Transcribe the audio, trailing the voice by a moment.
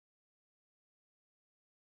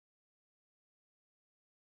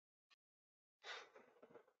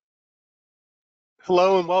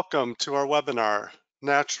Hello and welcome to our webinar,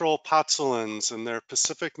 Natural Pozzolans in their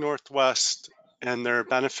Pacific Northwest and their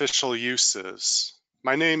Beneficial Uses.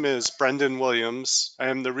 My name is Brendan Williams. I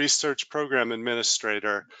am the Research Program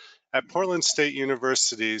Administrator at Portland State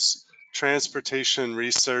University's Transportation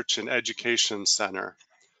Research and Education Center.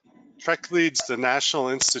 TREC leads the National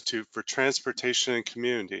Institute for Transportation and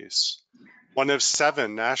Communities, one of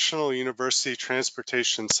 7 national university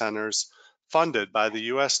transportation centers funded by the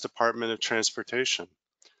U.S. Department of Transportation.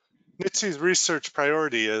 NITC's research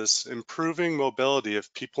priority is improving mobility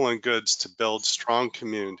of people and goods to build strong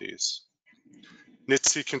communities.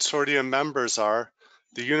 NITC consortium members are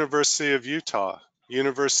the University of Utah,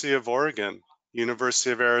 University of Oregon,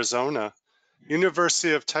 University of Arizona,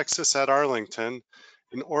 University of Texas at Arlington,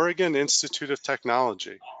 and Oregon Institute of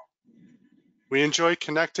Technology. We enjoy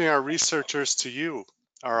connecting our researchers to you,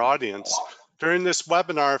 our audience. During this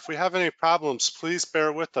webinar, if we have any problems, please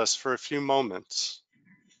bear with us for a few moments.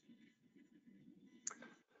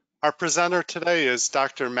 Our presenter today is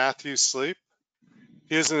Dr. Matthew Sleep.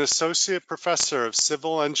 He is an associate professor of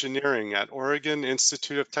civil engineering at Oregon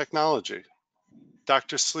Institute of Technology.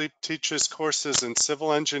 Dr. Sleep teaches courses in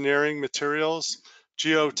civil engineering materials,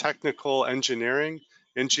 geotechnical engineering,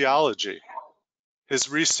 and geology. His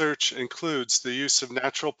research includes the use of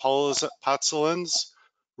natural pozzolans,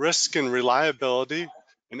 risk and reliability,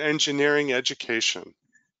 and engineering education.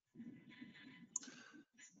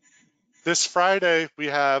 This Friday, we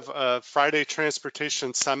have a Friday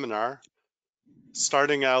transportation seminar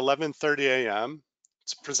starting at 11:30 a.m.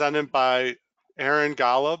 It's presented by Aaron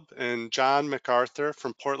Golub and John MacArthur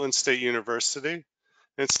from Portland State University.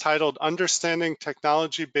 It's titled Understanding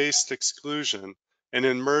Technology-Based Exclusion and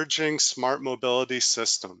Emerging Smart Mobility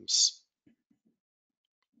Systems.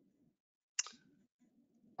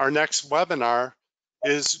 Our next webinar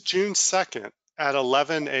is June 2nd at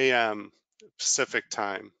 11 a.m. Pacific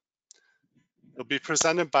time. It'll be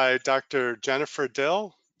presented by Dr. Jennifer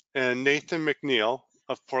Dill and Nathan McNeil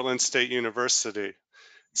of Portland State University.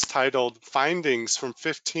 It's titled Findings from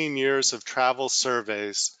 15 Years of Travel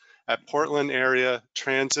Surveys at Portland Area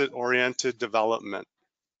Transit-Oriented Development.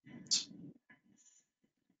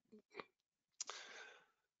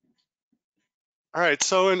 All right,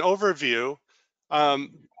 so an overview.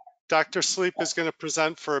 Dr. Sleep is going to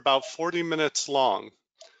present for about 40 minutes long.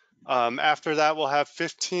 After that, we'll have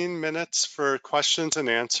 15 minutes for questions and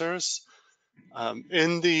answers.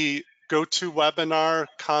 In the GoToWebinar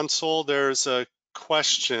console, there's a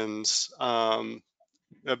questions,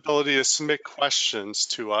 ability to submit questions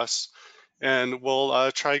to us, and we'll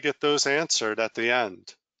try to get those answered at the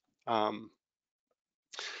end.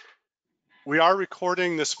 We are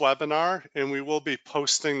recording this webinar, and we will be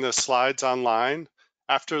posting the slides online.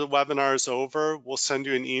 After the webinar is over, we'll send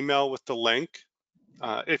you an email with the link.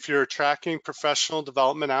 If you're tracking professional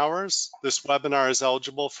development hours, this webinar is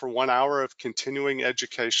eligible for 1 hour of continuing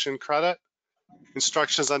education credit.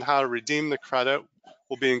 Instructions on how to redeem the credit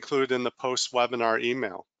will be included in the post-webinar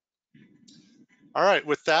email. All right,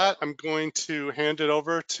 with that, I'm going to hand it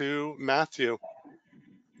over to Matthew.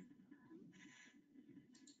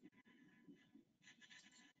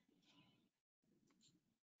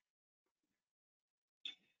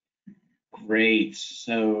 Great,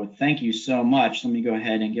 so thank you so much. Let me go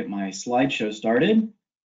ahead and get my slideshow started.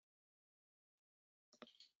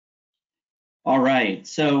 All right,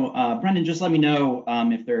 so Brendan, just let me know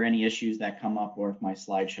if there are any issues that come up or if my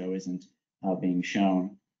slideshow isn't being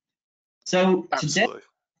shown. So today,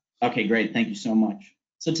 okay, great, thank you so much.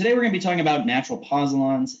 So today we're gonna be talking about natural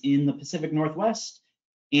pozzolans in the Pacific Northwest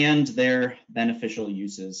and their beneficial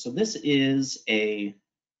uses. So this is a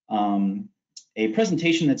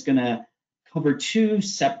presentation that's gonna cover 2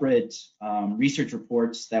 separate research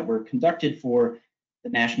reports that were conducted for the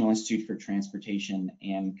National Institute for Transportation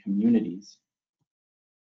and Communities.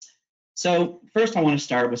 So first I want to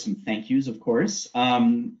start with some thank yous, of course.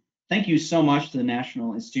 Thank you so much to the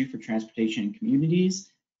National Institute for Transportation and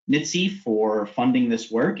Communities, NITC, for funding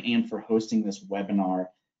this work and for hosting this webinar.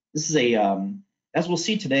 This is as we'll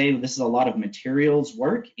see today, this is a lot of materials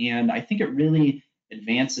work, and I think it really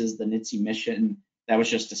advances the NITC mission that was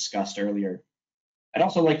just discussed earlier. I'd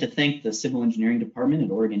also like to thank the Civil Engineering Department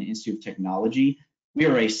at Oregon Institute of Technology. We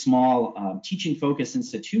are a small teaching-focused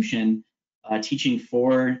institution, teaching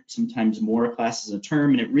 4, sometimes more classes a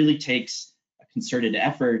term, and it really takes a concerted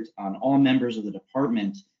effort on all members of the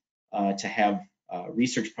department to have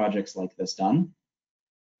research projects like this done.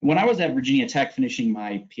 When I was at Virginia Tech finishing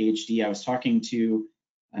my PhD, I was talking to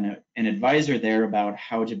an advisor there about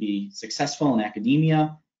how to be successful in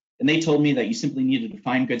academia. And they told me that you simply needed to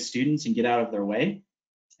find good students and get out of their way.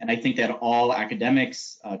 And I think that all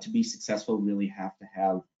academics, to be successful, really have to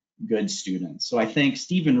have good students. So I thank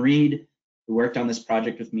Stephen Reed, who worked on this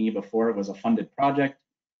project with me before it was a funded project,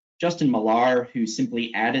 Justin Millar, who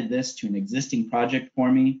simply added this to an existing project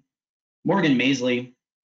for me, Morgan Maisley,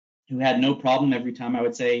 who had no problem every time I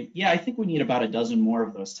would say, yeah, I think we need about a dozen more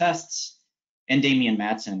of those tests, and Damian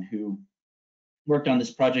Matson, who worked on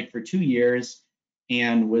this project for 2 years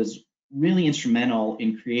and was really instrumental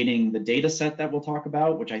in creating the data set that we'll talk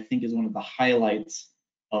about, which I think is one of the highlights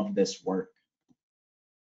of this work.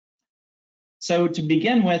 So to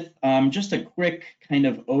begin with, just a quick kind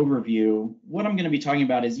of overview. What I'm going to be talking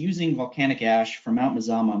about is using volcanic ash from Mount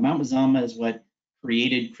Mazama. Mount Mazama is what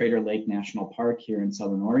created Crater Lake National Park here in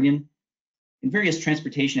Southern Oregon, in various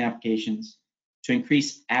transportation applications to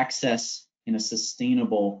increase access in a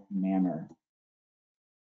sustainable manner.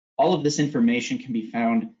 All of this information can be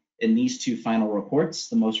found in these 2 final reports.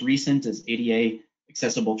 The most recent is ADA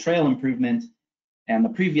accessible trail improvement, and the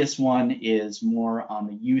previous one is more on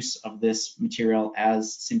the use of this material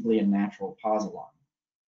as simply a natural pozzolan.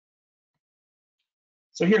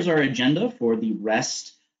 So here's our agenda for the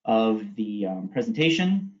rest of the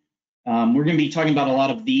presentation. We're going to be talking about a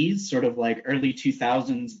lot of these, sort of like early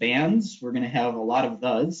 2000s bands. We're going to have a lot of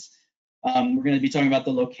those. We're going to be talking about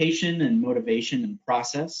the location and motivation and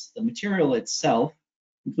process, the material itself,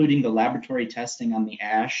 including the laboratory testing on the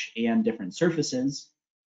ash and different surfaces.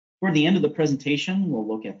 Toward the end of the presentation, we'll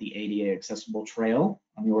look at the ADA accessible trail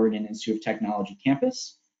on the Oregon Institute of Technology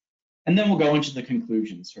campus. And then we'll go into the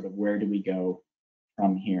conclusions, sort of where do we go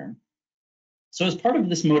from here. So as part of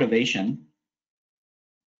this motivation,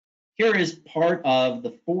 here is part of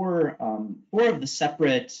the four of the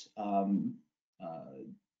separate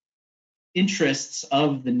interests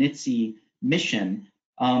of the NITC mission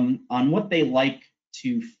on what they like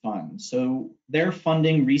to fund. So their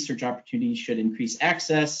funding research opportunities should increase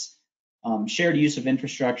access, shared use of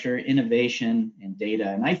infrastructure, innovation, and data.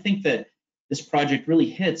 And I think that this project really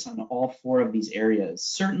hits on all 4 of these areas.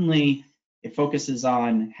 Certainly, it focuses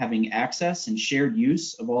on having access and shared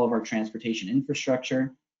use of all of our transportation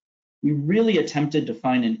infrastructure. We really attempted to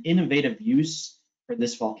find an innovative use for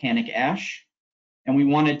this volcanic ash, and we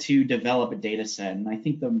wanted to develop a data set. And I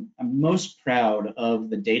think I'm most proud of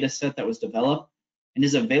the data set that was developed and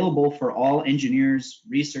is available for all engineers,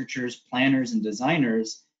 researchers, planners, and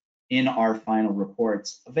designers in our final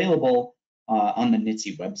reports, available on the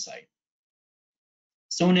NITC website.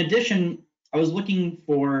 So in addition, I was looking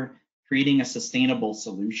for creating a sustainable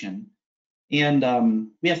solution. And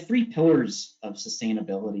we have 3 pillars of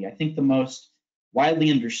sustainability. I think the most widely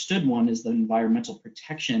understood one is the environmental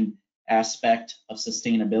protection aspect of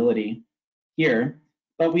sustainability here.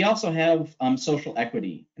 But we also have social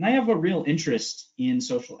equity. And I have a real interest in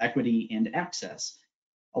social equity and access,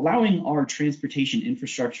 allowing our transportation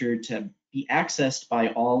infrastructure to be accessed by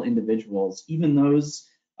all individuals, even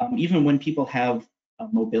when people have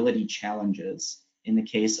mobility challenges in the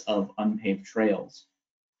case of unpaved trails.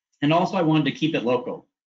 And also I wanted to keep it local.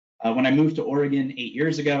 When I moved to Oregon 8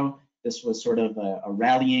 years ago, this was sort of a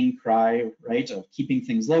rallying cry, right, of keeping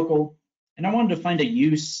things local. And I wanted to find a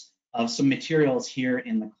use of some materials here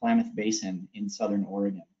in the Klamath Basin in Southern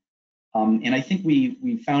Oregon. And I think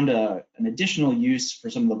we found an additional use for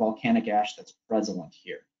some of the volcanic ash that's prevalent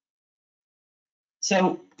here.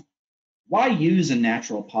 So why use a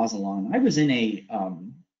natural pozzolan? I was in a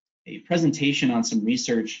presentation on some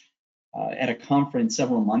research at a conference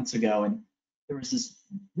several months ago, and there was this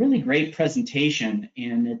really great presentation.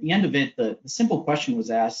 And at the end of it, the simple question was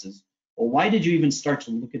asked is, well, why did you even start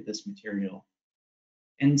to look at this material?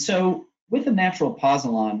 And so with a natural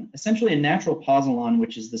pozzolan, essentially a natural pozzolan,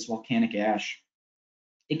 which is this volcanic ash,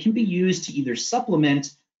 it can be used to either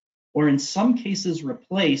supplement or in some cases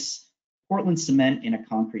replace Portland cement in a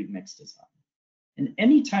concrete mix design. And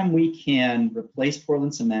anytime we can replace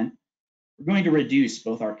Portland cement, we're going to reduce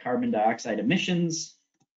both our carbon dioxide emissions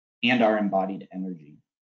and our embodied energy.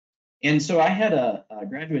 And so I had a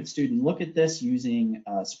graduate student look at this using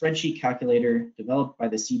a spreadsheet calculator developed by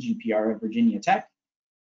the CGPR of Virginia Tech.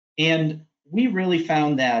 And we really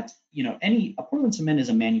found that, a Portland cement is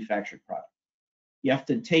a manufactured product. You have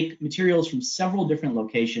to take materials from several different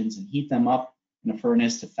locations and heat them up in a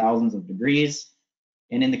furnace to thousands of degrees.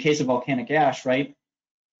 And in the case of volcanic ash, right,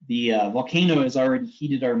 the volcano has already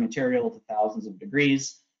heated our material to thousands of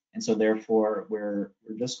degrees. And so therefore, we're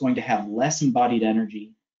just going to have less embodied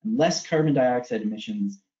energy and less carbon dioxide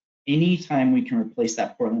emissions anytime we can replace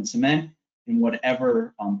that Portland cement in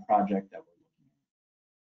whatever project that we're looking at.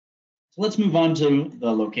 So let's move on to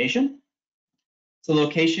the location. So the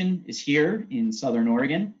location is here in Southern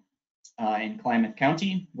Oregon, in Klamath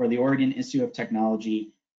County, where the Oregon Institute of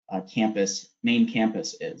Technology main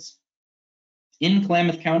campus is. In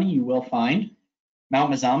Klamath County, you will find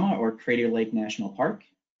Mount Mazama, or Crater Lake National Park.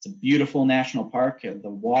 It's a beautiful national park. The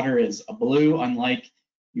water is a blue unlike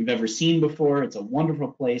you've ever seen before. It's a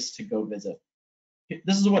wonderful place to go visit.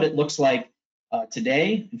 This is what it looks like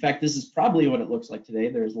today. In fact, this is probably what it looks like today.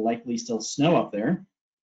 There's likely still snow up there.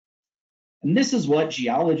 And this is what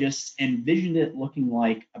geologists envisioned it looking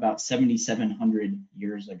like about 7,700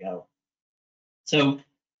 years ago. So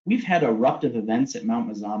we've had eruptive events at Mount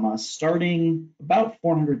Mazama starting about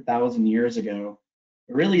 400,000 years ago.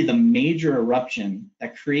 Really, the major eruption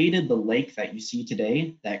that created the lake that you see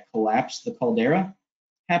today, that collapsed the caldera,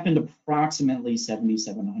 happened approximately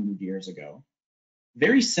 7,700 years ago.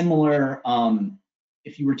 Very similar,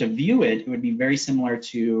 if you were to view it, it would be very similar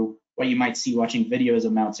to what you might see watching videos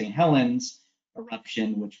of Mount St. Helens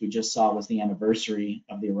eruption, which we just saw was the anniversary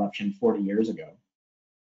of the eruption 40 years ago.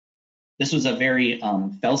 This was a very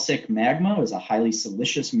felsic magma. It was a highly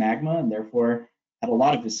siliceous magma, and therefore had a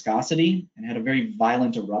lot of viscosity and had a very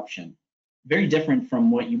violent eruption. Very different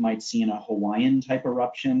from what you might see in a Hawaiian type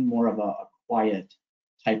eruption, more of a quiet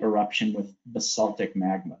type eruption with basaltic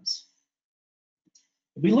magmas.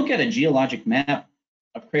 If we look at a geologic map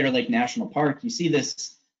of Crater Lake National Park, you see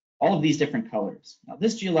this, all of these different colors. Now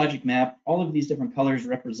this geologic map, all of these different colors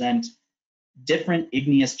represent different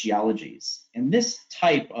igneous geologies. And this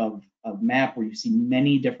type of map where you see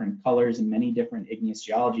many different colors and many different igneous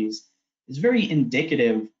geologies is very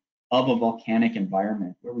indicative of a volcanic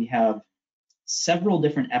environment where we have several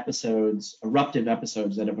different episodes, eruptive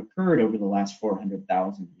episodes that have occurred over the last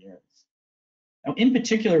 400,000 years. Now, in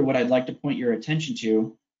particular, what I'd like to point your attention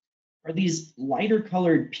to are these lighter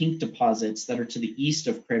colored pink deposits that are to the east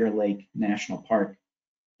of Crater Lake National Park.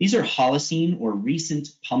 These are Holocene or recent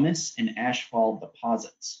pumice and ashfall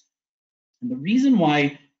deposits. And the reason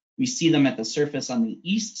why we see them at the surface on the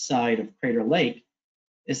east side of Crater Lake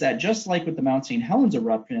is that just like with the Mount St. Helens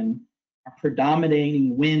eruption, our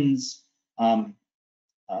predominating winds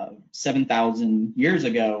 7,000 years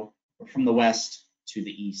ago were from the west to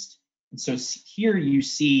the east. And so here you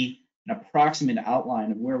see an approximate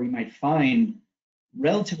outline of where we might find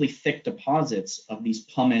relatively thick deposits of these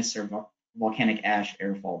pumice or volcanic ash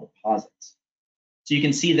airfall deposits. So you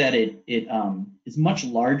can see that it is much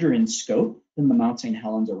larger in scope than the Mount St.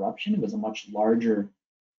 Helens eruption. It was a much larger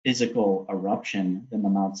physical eruption than the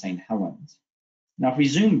Mount St. Helens. Now, if we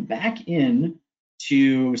zoom back in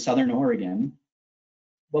to Southern Oregon,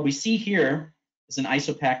 what we see here is an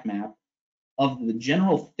isopac map of the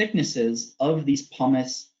general thicknesses of these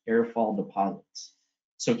pumice airfall deposits.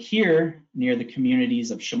 So here, near the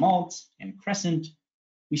communities of Chemalt and Crescent,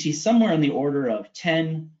 we see somewhere in the order of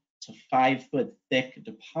 10 to 5 foot thick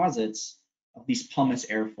deposits of these pumice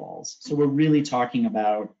airfalls. So we're really talking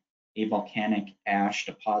about a volcanic ash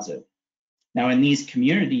deposit. Now, in these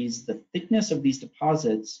communities, the thickness of these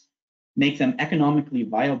deposits make them economically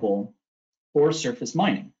viable for surface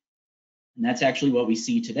mining. And that's actually what we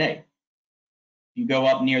see today. If you go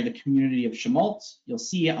up near the community of Chemalt, you'll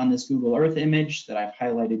see on this Google Earth image that I've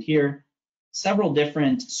highlighted here, several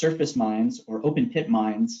different surface mines or open pit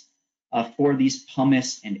mines for these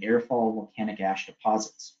pumice and airfall volcanic ash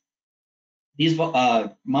deposits. These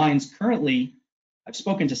mines currently, I've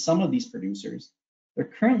spoken to some of these producers,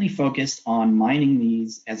 they're currently focused on mining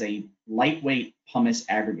these as a lightweight pumice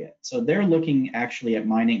aggregate. So they're looking actually at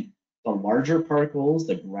mining the larger particles,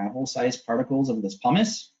 the gravel-sized particles of this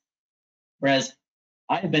pumice, whereas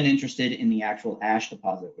I've been interested in the actual ash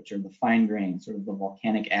deposit, which are the fine grain, sort of the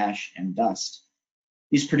volcanic ash and dust.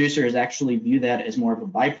 These producers actually view that as more of a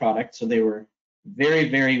byproduct, so they were very,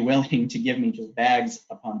 very willing to give me just bags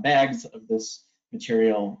upon bags of this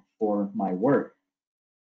material for my work.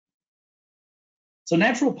 So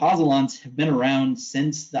natural pozzolans have been around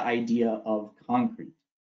since the idea of concrete,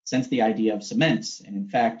 since the idea of cements. And in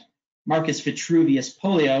fact, Marcus Vitruvius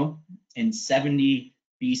Pollio in 70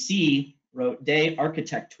 BC wrote De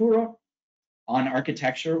Architectura on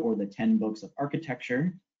architecture, or the 10 books of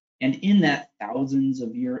architecture. And in that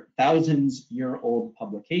thousands-year-old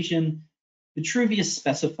publication, Vitruvius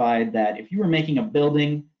specified that if you were making a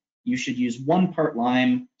building, you should use 1 part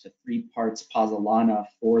lime to 3 parts pozzolana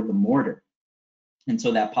for the mortar. And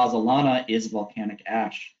so that pozzolana is volcanic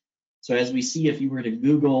ash. So as we see, if you were to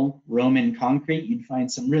Google Roman concrete, you'd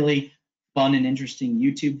find some really fun and interesting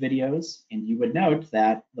YouTube videos. And you would note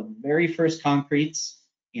that the very first concretes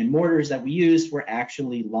and mortars that we used were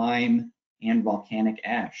actually lime and volcanic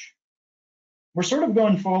ash. We're sort of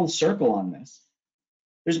going full circle on this.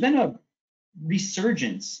 There's been a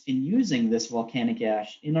resurgence in using this volcanic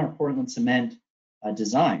ash in our Portland cement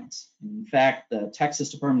designs. In fact, the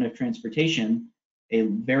Texas Department of Transportation a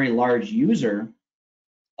very large user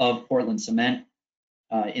of Portland cement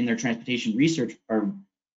in their transportation research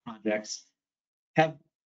projects, have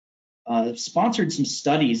sponsored some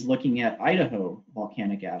studies looking at Idaho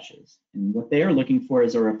volcanic ashes. And what they are looking for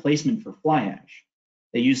is a replacement for fly ash.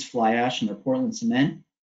 They use fly ash in their Portland cement.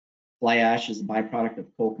 Fly ash is a byproduct of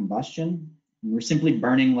coal combustion. And we're simply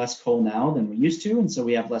burning less coal now than we used to, and so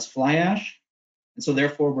we have less fly ash. And so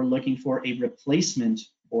therefore, we're looking for a replacement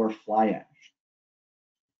for fly ash.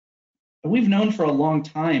 And we've known for a long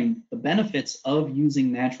time the benefits of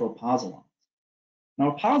using natural pozzolans.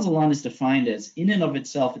 Now, a pozzolan is defined as, in and of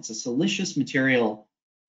itself, it's a siliceous material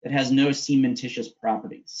that has no cementitious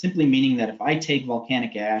properties, simply meaning that if I take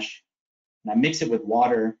volcanic ash and I mix it with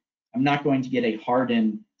water, I'm not going to get a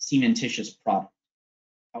hardened cementitious product.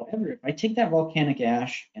 However, if I take that volcanic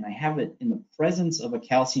ash and I have it in the presence of a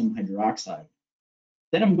calcium hydroxide,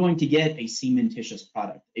 then I'm going to get a cementitious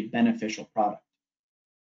product, a beneficial product.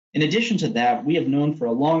 In addition to that, we have known for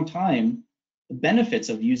a long time the benefits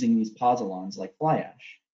of using these pozzolans like fly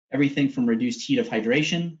ash, everything from reduced heat of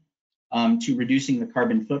hydration to reducing the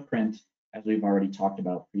carbon footprint, as we've already talked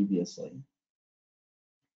about previously.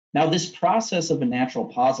 Now, this process of a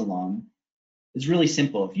natural pozzolan is really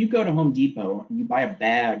simple. If you go to Home Depot and you buy a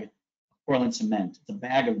bag of Portland cement, it's a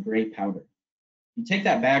bag of gray powder. You take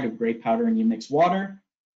that bag of gray powder and you mix water,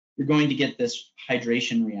 you're going to get this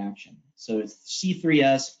hydration reaction. So it's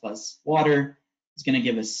C3S plus water is going to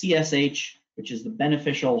give us CSH, which is the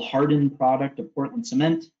beneficial hardened product of Portland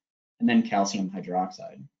cement, and then calcium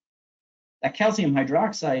hydroxide. That calcium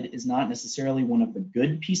hydroxide is not necessarily one of the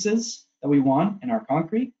good pieces that we want in our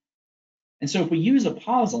concrete. And so if we use a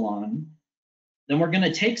pozzolan, then we're going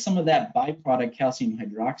to take some of that byproduct calcium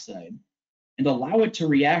hydroxide and allow it to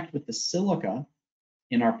react with the silica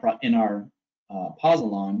in our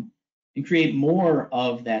pozzolan and create more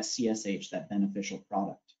of that CSH, that beneficial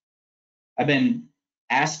product. I've been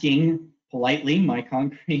asking politely my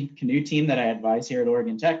concrete canoe team that I advise here at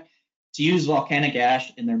Oregon Tech to use volcanic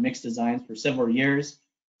ash in their mixed designs for several years.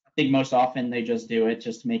 I think most often they just do it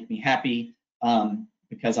just to make me happy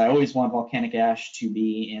because I always want volcanic ash to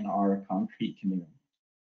be in our concrete canoe.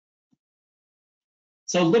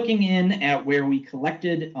 So looking in at where we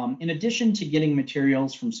collected, in addition to getting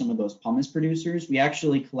materials from some of those pumice producers, we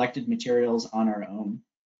actually collected materials on our own.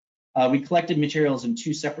 We collected materials in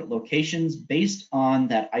 2 separate locations based on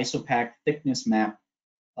that isopack thickness map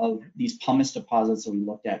of these pumice deposits that we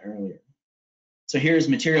looked at earlier. So here's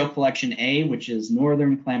material collection A, which is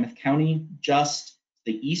northern Klamath County, just to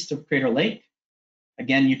the east of Crater Lake.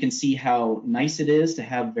 Again, you can see how nice it is to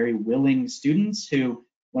have very willing students who,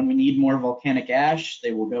 when we need more volcanic ash,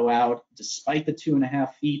 they will go out despite the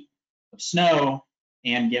 2.5 feet of snow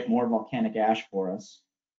and get more volcanic ash for us.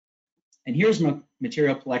 And here's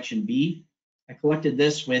material collection B. I collected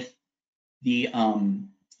this with the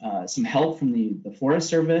some help from the Forest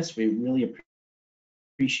Service. We really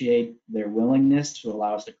appreciate their willingness to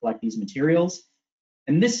allow us to collect these materials.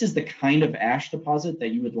 And this is the kind of ash deposit that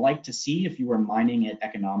you would like to see if you were mining it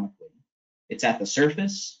economically. It's at the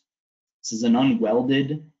surface. This is an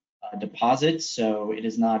unwelded deposit, so it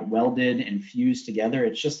is not welded and fused together.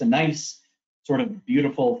 It's just a nice, sort of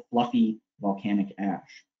beautiful, fluffy volcanic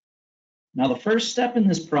ash. Now, the first step in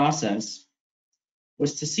this process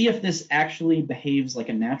was to see if this actually behaves like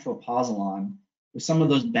a natural pozzolan with some of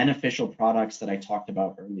those beneficial products that I talked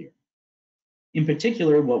about earlier. In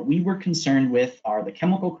particular, what we were concerned with are the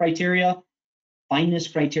chemical criteria, fineness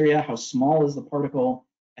criteria, how small is the particle,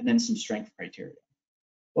 and then some strength criteria.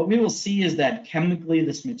 What we will see is that chemically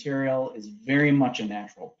this material is very much a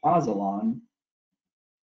natural pozzolan,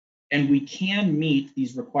 and we can meet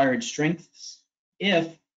these required strengths if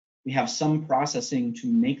we have some processing to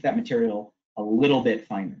make that material a little bit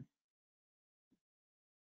finer.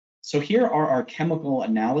 So here are our chemical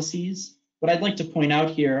analyses. What I'd like to point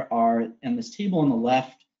out here are, in this table on the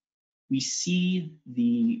left, we see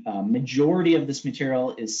the majority of this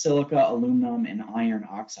material is silica, aluminum, and iron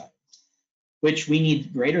oxides, which we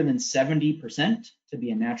need greater than 70% to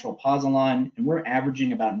be a natural pozzolan, and we're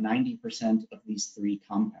averaging about 90% of these 3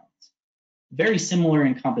 compounds. Very similar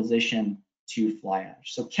in composition to fly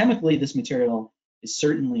ash. So chemically, this material is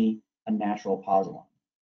certainly a natural pozzolan.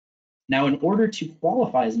 Now, in order to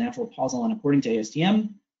qualify as natural pozzolan according to ASTM,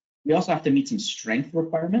 we also have to meet some strength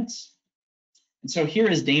requirements. And so here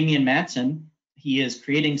is Damian Matson. He is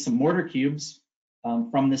creating some mortar cubes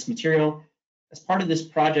from this material. As part of this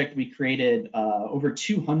project, we created over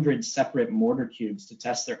 200 separate mortar cubes to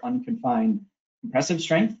test their unconfined compressive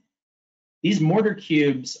strength. These mortar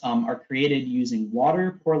cubes are created using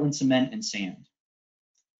water, Portland cement, and sand.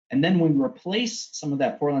 And then we replace some of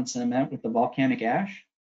that Portland cement with the volcanic ash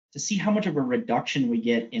to see how much of a reduction we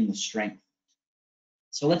get in the strength.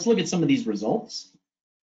 So let's look at some of these results.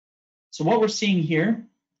 So what we're seeing here,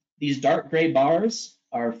 these dark gray bars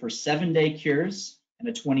are for 7-day cures and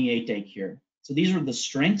a 28-day cure. So these are the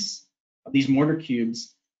strengths of these mortar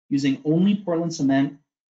cubes using only Portland cement,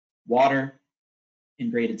 water,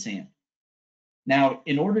 and graded sand. Now,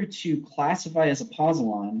 in order to classify as a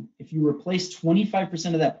pozzolan, if you replace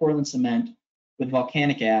 25% of that Portland cement with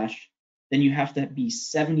volcanic ash, then you have to be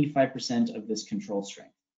 75% of this control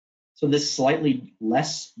strength. So this slightly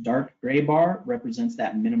less dark gray bar represents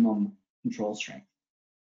that minimum control strength.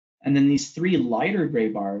 And then these 3 lighter gray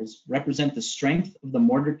bars represent the strength of the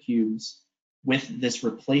mortar cubes with this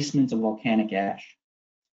replacement of volcanic ash.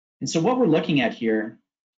 And so what we're looking at here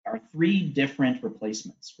are 3 different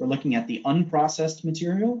replacements. We're looking at the unprocessed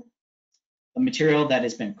material, the material that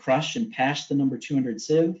has been crushed and passed the number 200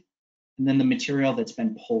 sieve, and then the material that's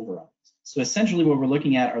been pulverized. So essentially what we're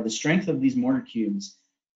looking at are the strength of these mortar cubes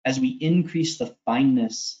as we increase the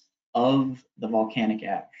fineness of the volcanic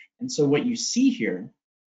ash. And so what you see here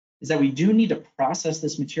is that we do need to process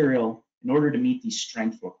this material in order to meet these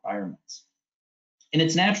strength requirements. In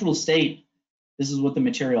its natural state, this is what the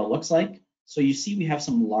material looks like. So you see we have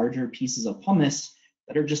some larger pieces of pumice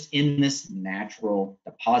that are just in this natural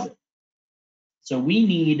deposit. So we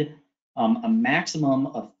need a maximum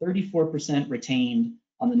of 34% retained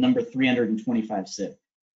on the number 325 sieve.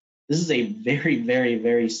 This is a very, very,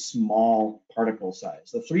 very small particle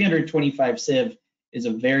size. The 325 sieve is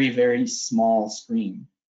a very, very small screen.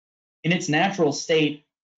 In its natural state,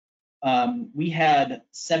 we had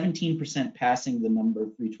 17% passing the number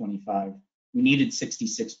 325. We needed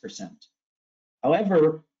 66%.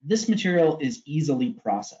 However, this material is easily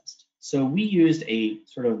processed. So we used a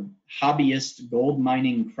sort of hobbyist gold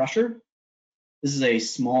mining crusher. This is a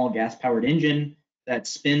small gas-powered engine that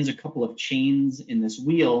spins a couple of chains in this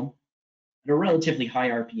wheel at a relatively high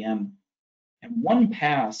RPM. And one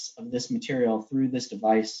pass of this material through this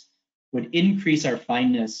device would increase our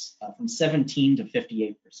fineness from 17 to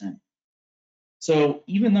 58%. So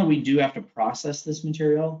even though we do have to process this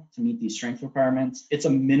material to meet these strength requirements, it's a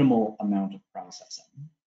minimal amount of processing.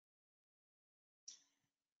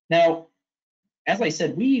 Now, as I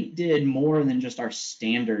said, we did more than just our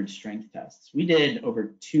standard strength tests. We did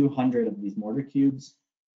over 200 of these mortar cubes,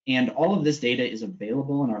 and all of this data is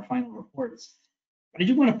available in our final reports. But I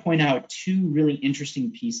do want to point out 2 really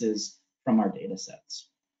interesting pieces from our data sets.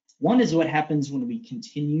 One is what happens when we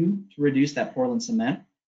continue to reduce that Portland cement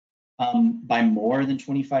by more than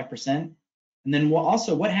 25%. And then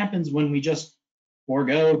also what happens when we just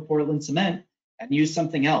forego Portland cement and use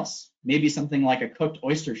something else, maybe something like a cooked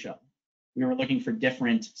oyster shell. We were looking for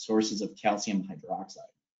different sources of calcium hydroxide.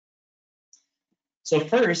 So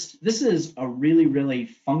first, this is a really, really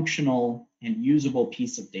functional and usable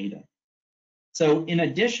piece of data. So in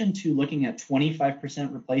addition to looking at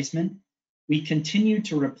 25% replacement, we continue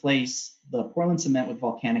to replace the Portland cement with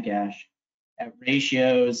volcanic ash at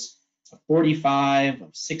ratios of 45,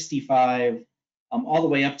 of 65, all the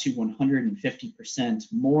way up to 150%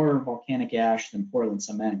 more volcanic ash than Portland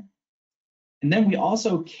cement. And then we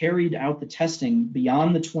also carried out the testing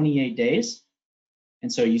beyond the 28 days.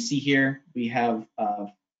 And so you see here, we have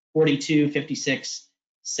 42, 56,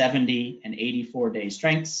 70, and 84-day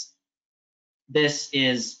strengths. This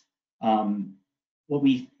is what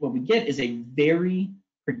we get is a very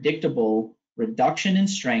predictable reduction in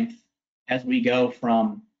strength as we go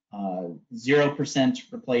from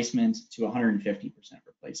 0% replacement to 150%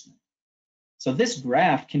 replacement. So this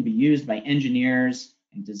graph can be used by engineers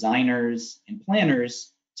and designers and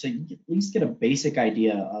planners to at least get a basic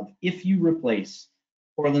idea of if you replace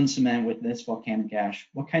Portland cement with this volcanic ash,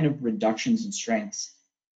 what kind of reductions in strengths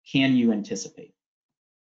can you anticipate?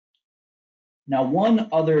 Now, one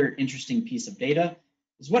other interesting piece of data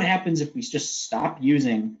is what happens if we just stop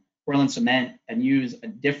using Portland cement and use a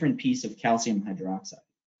different piece of calcium hydroxide.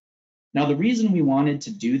 Now, the reason we wanted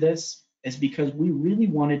to do this is because we really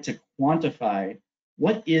wanted to quantify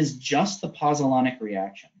what is just the pozzolanic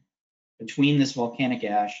reaction between this volcanic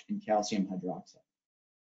ash and calcium hydroxide.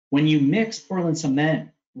 When you mix Portland cement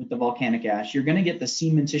with the volcanic ash, you're going to get the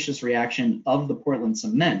cementitious reaction of the Portland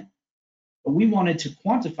cement. But we wanted to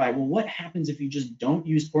quantify, well, what happens if you just don't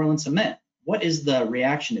use Portland cement? What is the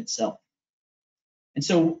reaction itself? And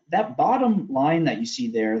so that bottom line that you see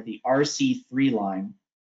there, the RC3 line,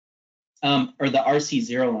 or the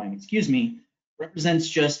RC0 line, excuse me, represents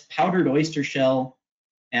just powdered oyster shell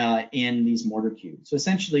in these mortar cubes. So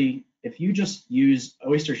essentially, if you just use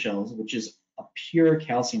oyster shells, which is a pure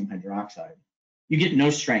calcium hydroxide, you get no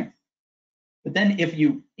strength. But then if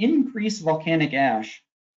you increase volcanic ash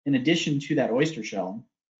in addition to that oyster shell,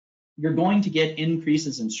 you're going to get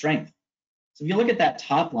increases in strength. So if you look at that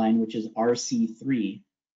top line, which is RC3,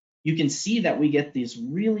 you can see that we get this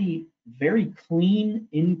really very clean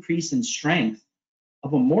increase in strength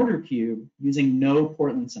of a mortar cube using no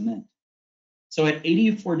Portland cement. So at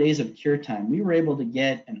 84 days of cure time, we were able to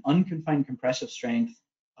get an unconfined compressive strength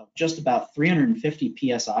of just about 350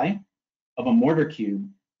 PSI of a mortar cube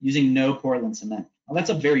using no Portland cement. Now that's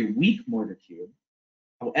a very weak mortar cube.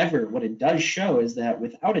 However, what it does show is that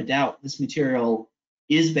without a doubt, this material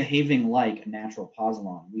is behaving like a natural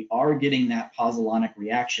pozzolan. We are getting that pozzolanic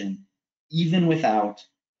reaction even without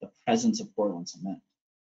the presence of Portland cement.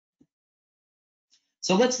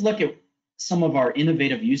 So let's look at some of our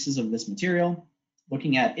innovative uses of this material,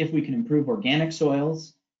 looking at if we can improve organic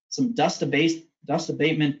soils, some dust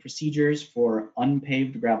abatement procedures for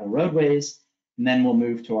unpaved gravel roadways, and then we'll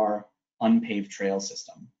move to our unpaved trail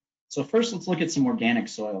system. So first, let's look at some organic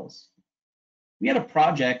soils. We had a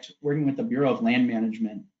project working with the Bureau of Land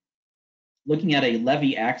Management looking at a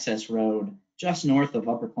levee access road just north of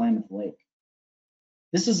Upper Klamath Lake.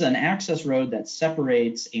 This is an access road that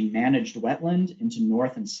separates a managed wetland into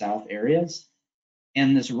north and south areas.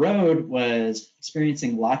 And this road was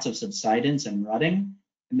experiencing lots of subsidence and rutting,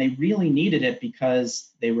 and they really needed it because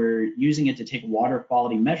they were using it to take water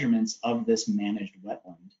quality measurements of this managed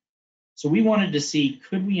wetland. So we wanted to see,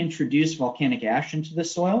 could we introduce volcanic ash into the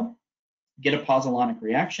soil, get a pozzolanic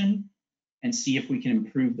reaction, and see if we can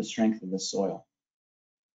improve the strength of the soil.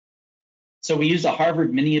 So we used a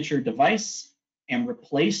Harvard miniature device and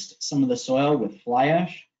replaced some of the soil with fly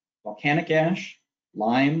ash, volcanic ash,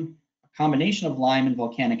 lime, a combination of lime and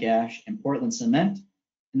volcanic ash and Portland cement,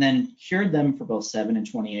 and then cured them for both 7 and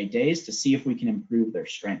 28 days to see if we can improve their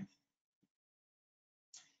strength.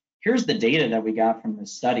 Here's the data that we got from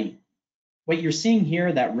this study. What you're seeing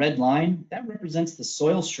here, that red line, that represents the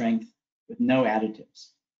soil strength with no additives.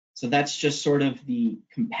 So that's just sort of the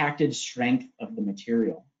compacted strength of the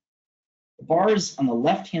material. The bars on the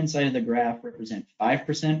left-hand side of the graph represent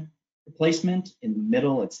 5% replacement. In the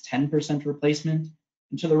middle, it's 10% replacement.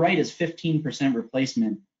 And to the right is 15%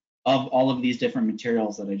 replacement of all of these different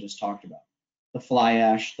materials that I just talked about. The fly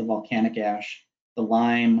ash, the volcanic ash, the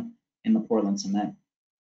lime, and the Portland cement.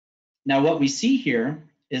 Now what we see here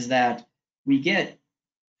is that we get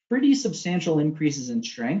pretty substantial increases in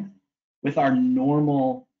strength with our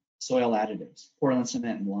normal soil additives, Portland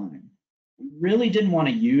cement and lime. We really didn't want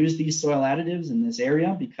to use these soil additives in this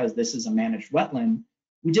area because this is a managed wetland.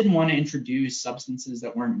 We didn't want to introduce substances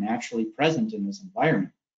that weren't naturally present in this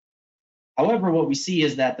environment. However, what we see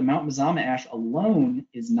is that the Mount Mazama ash alone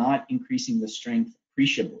is not increasing the strength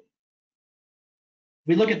appreciably. If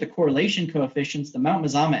we look at the correlation coefficients, the Mount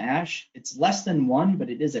Mazama ash, it's less than 1, but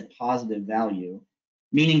it is a positive value,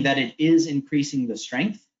 meaning that it is increasing the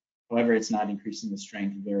strength. However, it's not increasing the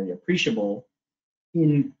strength very appreciable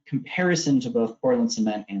in comparison to both Portland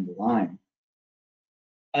cement and lime.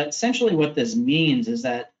 Essentially what this means is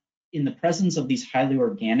that in the presence of these highly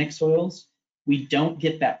organic soils, we don't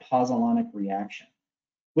get that pozzolanic reaction,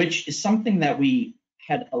 which is something that we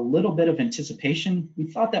had a little bit of anticipation. We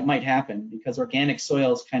thought that might happen because organic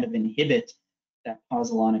soils kind of inhibit that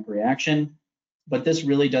pozzolanic reaction, but this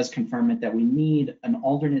really does confirm it that we need an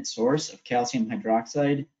alternate source of calcium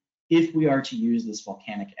hydroxide if we are to use this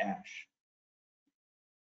volcanic ash.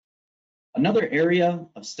 Another area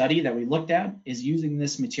of study that we looked at is using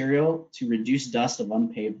this material to reduce dust of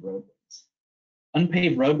unpaved roadways.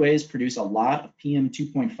 Unpaved roadways produce a lot of PM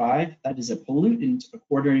 2.5. That is a pollutant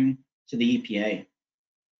according to the EPA.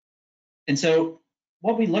 And so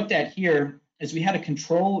what we looked at here is we had a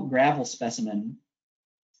control gravel specimen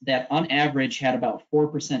that on average had about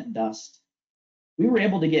 4% dust. We were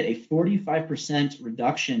able to get a 45%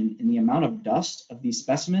 reduction in the amount of dust of these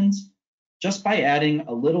specimens just by adding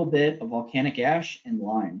a little bit of volcanic ash and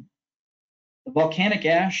lime. The volcanic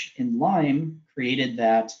ash and lime created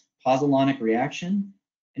that pozzolanic reaction.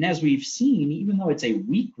 And as we've seen, even though it's a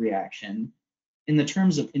weak reaction, in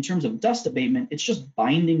terms of dust abatement, it's just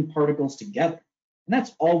binding particles together. And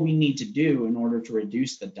that's all we need to do in order to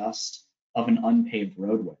reduce the dust of an unpaved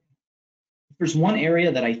roadway. If there's one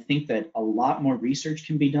area that I think that a lot more research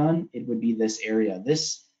can be done, it would be this area.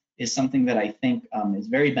 This is something that I think is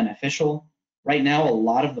very beneficial. Right now, a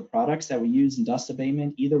lot of the products that we use in dust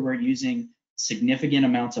abatement, either we're using significant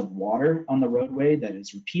amounts of water on the roadway that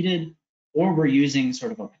is repeated, or we're using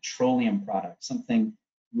sort of a petroleum product, something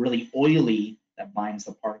really oily that binds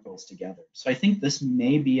the particles together. So I think this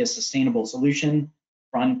may be a sustainable solution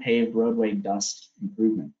for unpaved roadway dust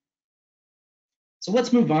improvement. So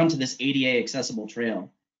let's move on to this ADA accessible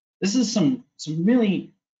trail. This is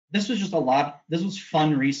this was just a lot, this was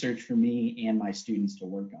fun research for me and my students to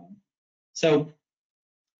work on. So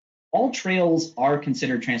all trails are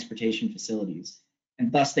considered transportation facilities,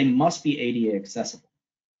 and thus they must be ADA accessible.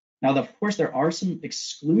 Now, of course, there are some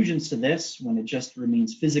exclusions to this when it just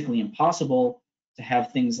remains physically impossible to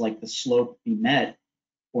have things like the slope be met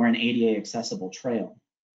for an ADA accessible trail.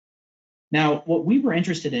 Now, what we were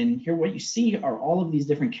interested in here, what you see are all of these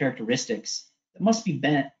different characteristics that must be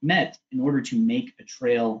met in order to make a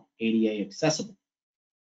trail ADA accessible.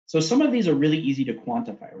 So some of these are really easy to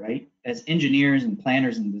quantify, right? As engineers and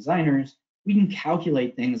planners and designers, we can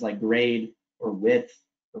calculate things like grade or width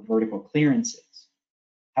or vertical clearances.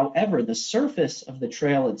 However, the surface of the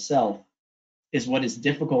trail itself is what is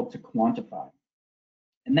difficult to quantify.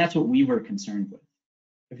 And that's what we were concerned with.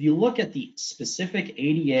 If you look at the specific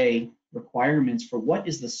ADA requirements for what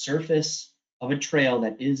is the surface of a trail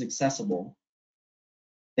that is accessible,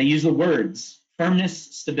 they use the words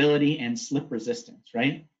firmness, stability, and slip resistance,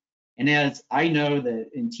 right? And as I know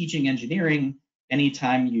that in teaching engineering,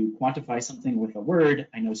 anytime you quantify something with a word,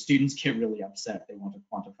 I know students get really upset. They want to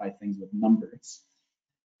quantify things with numbers.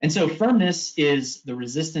 And so firmness is the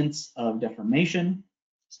resistance of deformation,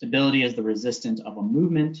 stability is the resistance of a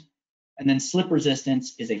movement, and then slip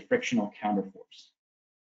resistance is a frictional counterforce.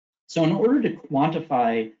 So in order to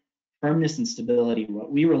quantify firmness and stability,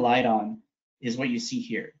 what we relied on is what you see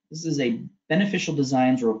here. This is a Beneficial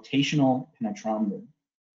Designs rotational penetrometer.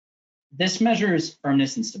 This measures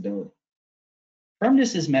firmness and stability.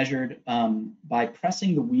 Firmness is measured by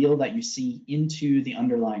pressing the wheel that you see into the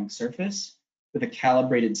underlying surface with a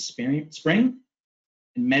calibrated spring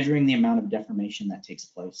and measuring the amount of deformation that takes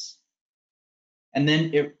place. And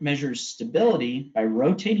then it measures stability by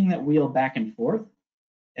rotating that wheel back and forth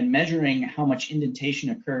and measuring how much indentation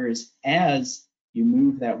occurs as you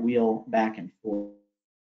move that wheel back and forth.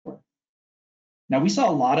 Now, we saw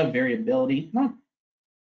a lot of variability, not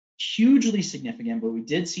hugely significant, but we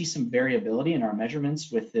did see some variability in our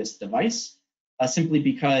measurements with this device, simply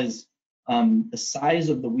because the size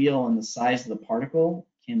of the wheel and the size of the particle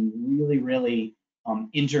can really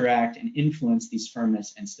interact and influence these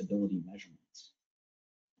firmness and stability measurements.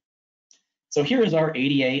 So here is our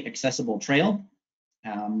ADA accessible trail.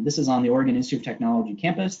 This is on the Oregon Institute of Technology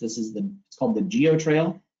campus. This is it's called the Geo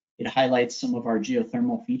Trail. It highlights some of our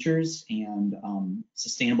geothermal features and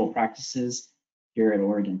sustainable practices here at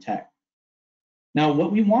Oregon Tech. Now,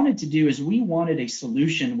 what we wanted to do is we wanted a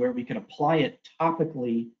solution where we could apply it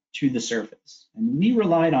topically to the surface. And we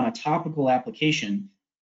relied on a topical application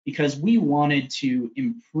because we wanted to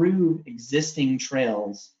improve existing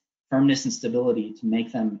trails, firmness and stability to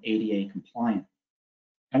make them ADA compliant.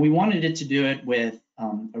 And we wanted it to do it with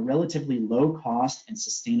a relatively low cost and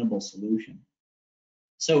sustainable solution.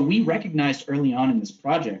 So we recognized early on in this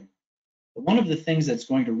project that one of the things that's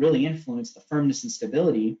going to really influence the firmness and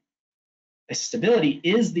stability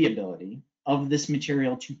is the ability of this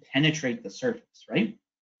material to penetrate the surface, right?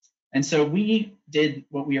 And so we did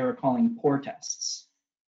what we are calling pore tests.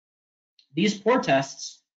 These pore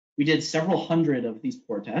tests, we did several hundred of these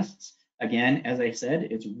pore tests. Again, as I said,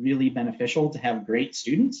 it's really beneficial to have great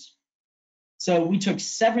students. So we took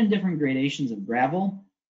 7 different gradations of gravel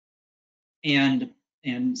and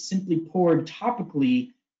simply poured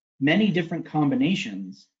topically many different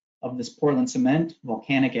combinations of this Portland cement,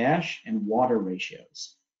 volcanic ash, and water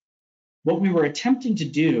ratios. What we were attempting to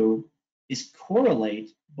do is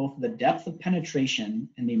correlate both the depth of penetration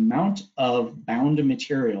and the amount of bound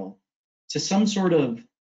material to some sort of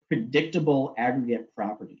predictable aggregate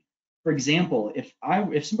property. For example, if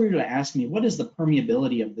somebody were to ask me, what is the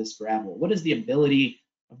permeability of this gravel? What is the ability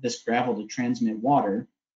of this gravel to transmit water?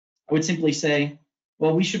 I would simply say,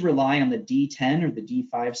 well, we should rely on the D10 or the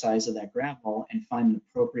D5 size of that gravel and find an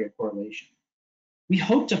appropriate correlation. We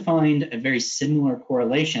hope to find a very similar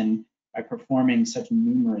correlation by performing such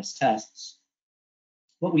numerous tests.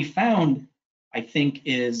 What we found, I think,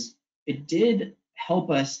 is it did help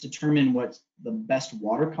us determine what the best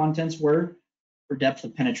water contents were for depth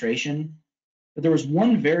of penetration, but there was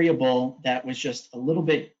one variable that was just a little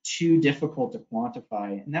bit too difficult to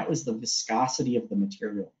quantify, and that was the viscosity of the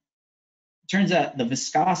material. It turns out the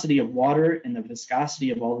viscosity of water and the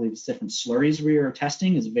viscosity of all these different slurries we are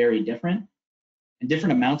testing is very different, and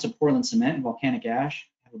different amounts of Portland cement and volcanic ash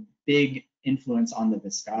have a big influence on the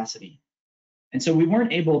viscosity. And so we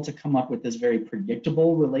weren't able to come up with this very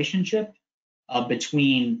predictable relationship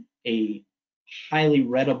between a highly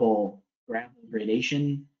readable gravel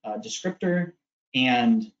gradation descriptor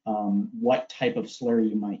and what type of slurry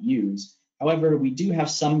you might use. However, we do have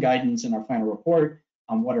some guidance in our final report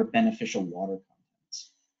on what are beneficial water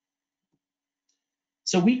contents.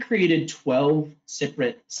 So we created 12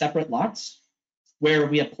 separate lots where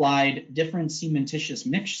we applied different cementitious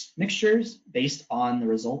mixtures based on the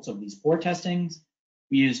results of these pore testings.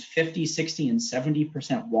 We used 50, 60, and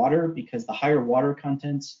 70% water because the higher water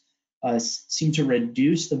contents seem to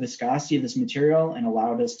reduce the viscosity of this material and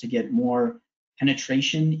allowed us to get more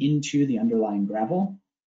penetration into the underlying gravel.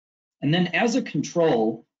 And then as a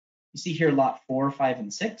control, you see here lot 4, 5,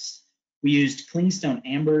 and 6, we used clingstone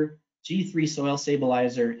amber, G3 soil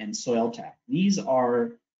stabilizer, and soil tack. These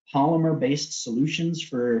are polymer-based solutions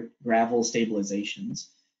for gravel stabilizations.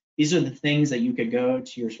 These are the things that you could go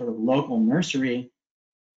to your sort of local nursery,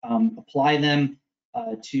 apply them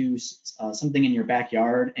to something in your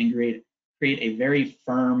backyard and create a very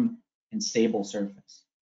firm and stable surface.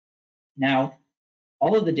 Now,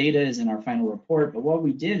 all of the data is in our final report, but what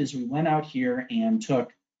we did is we went out here and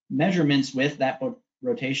took measurements with that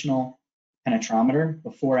rotational penetrometer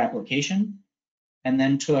before application, and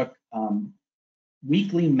then took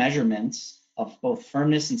weekly measurements of both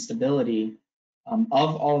firmness and stability of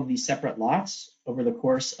all of these separate lots over the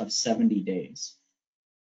course of 70 days.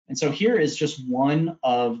 And so here is just one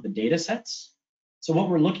of the data sets. So what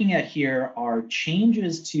we're looking at here are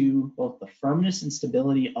changes to both the firmness and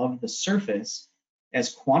stability of the surface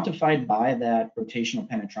as quantified by that rotational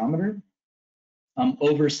penetrometer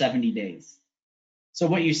over 70 days. So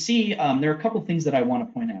what you see, there are a couple things that I want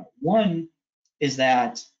to point out. One is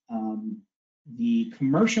that the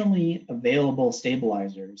commercially available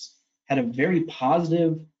stabilizers had a very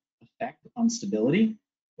positive effect on stability,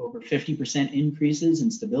 over 50% increases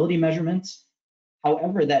in stability measurements.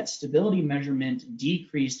 However, that stability measurement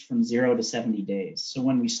decreased from 0 to 70 days. So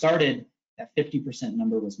when we started, that 50%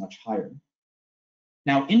 number was much higher.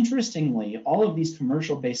 Now, interestingly, all of these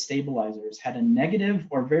commercial-based stabilizers had a negative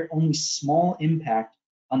or very only small impact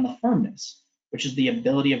on the firmness, which is the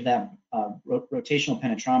ability of that rotational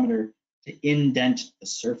penetrometer to indent the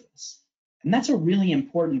surface. And that's a really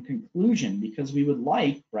important conclusion because we would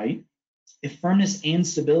like, right, if firmness and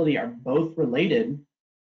stability are both related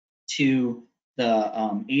to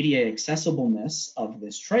the ADA accessibleness of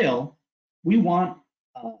this trail, we want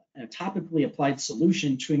a topically applied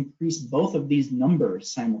solution to increase both of these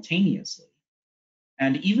numbers simultaneously.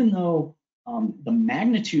 And even though the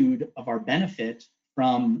magnitude of our benefit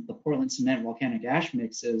from the Portland cement volcanic ash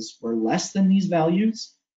mixes were less than these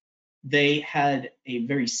values, they had a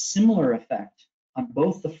very similar effect on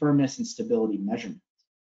both the firmness and stability measurements,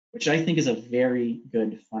 which I think is a very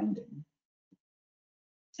good finding.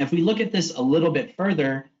 If we look at this a little bit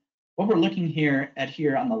further, what we're looking at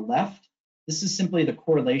here on the left, this is simply the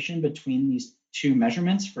correlation between these two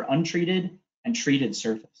measurements for untreated and treated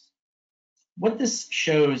surface. What this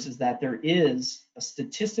shows is that there is a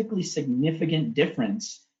statistically significant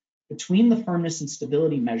difference between the firmness and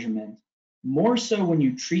stability measurement, more so when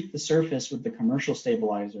you treat the surface with the commercial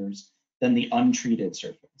stabilizers than the untreated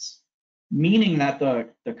surface, meaning that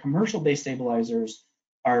the commercial-based stabilizers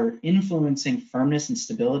are influencing firmness and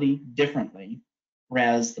stability differently,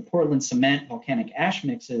 whereas the Portland cement volcanic ash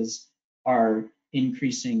mixes are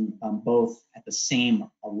increasing both at the same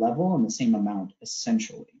level and the same amount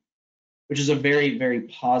essentially, which is a very, very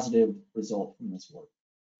positive result from this work.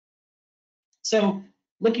 So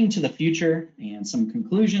looking to the future and some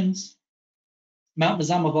conclusions, Mount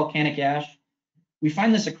Mazama volcanic ash, we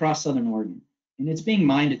find this across Southern Oregon, and it's being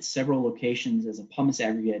mined at several locations as a pumice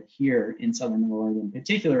aggregate here in Southern Oregon.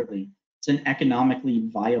 Particularly, it's an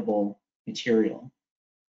economically viable material.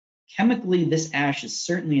 Chemically, this ash is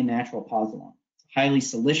certainly a natural pozzolan. It's a highly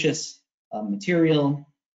siliceous material.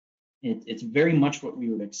 It's very much what we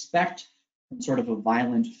would expect from sort of a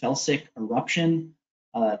violent felsic eruption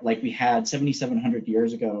like we had 7,700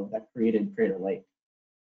 years ago that created Crater Lake.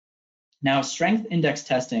 Now, strength index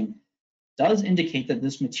testing does indicate that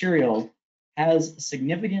this material has a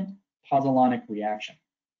significant pozzolanic reaction.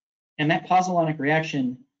 And that pozzolanic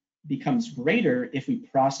reaction becomes greater if we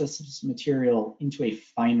process this material into a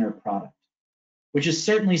finer product, which is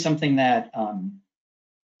certainly something that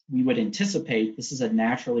we would anticipate. This is a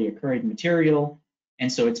naturally occurring material,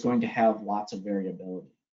 and so it's going to have lots of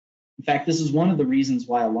variability. In fact, this is one of the reasons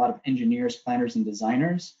why a lot of engineers, planners, and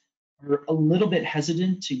designers are a little bit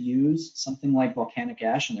hesitant to use something like volcanic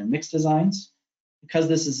ash in their mix designs. Because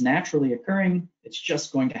this is naturally occurring, it's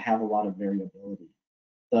just going to have a lot of variability.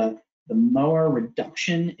 The more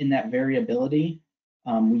reduction in that variability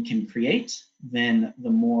we can create, then the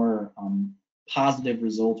more positive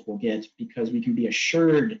results we'll get because we can be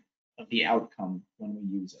assured of the outcome when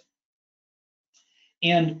we use it.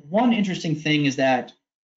 And one interesting thing is that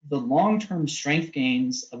the long-term strength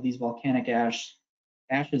gains of these volcanic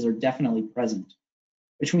ashes are definitely present.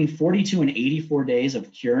 Between 42 and 84 days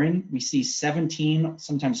of curing, we see 17,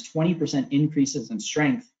 sometimes 20% increases in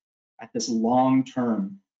strength at this long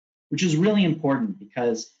term, which is really important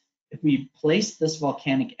because if we place this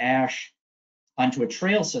volcanic ash onto a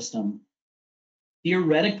trail system,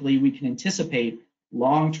 theoretically, we can anticipate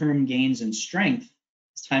long-term gains in strength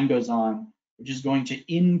as time goes on, which is going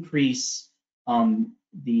to increase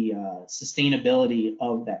the sustainability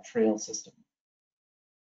of that trail system.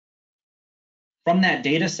 From that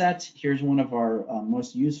data set, here's one of our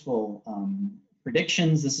most useful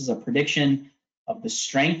predictions. This is a prediction of the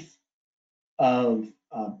strength of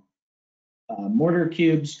mortar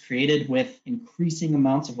cubes created with increasing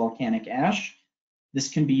amounts of volcanic ash. This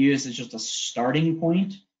can be used as just a starting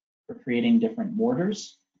point for creating different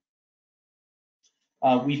mortars.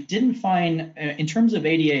 We didn't find, in terms of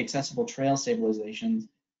ADA accessible trail stabilizations,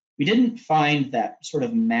 we didn't find that sort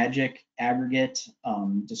of magic aggregate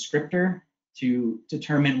descriptor to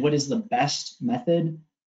determine what is the best method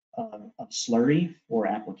of slurry for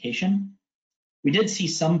application. We did see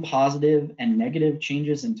some positive and negative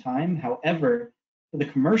changes in time. However, for the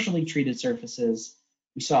commercially treated surfaces,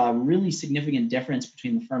 we saw a really significant difference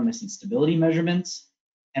between the firmness and stability measurements,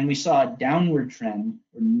 and we saw a downward trend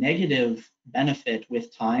or negative benefit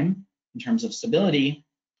with time in terms of stability,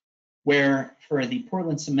 where for the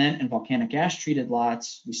Portland cement and volcanic ash treated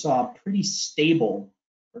lots, we saw a pretty stable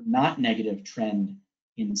or not negative trend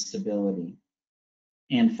in stability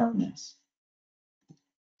and firmness.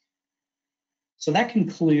 So that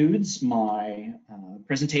concludes my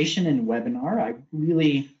presentation and webinar. I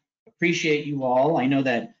really appreciate you all. I know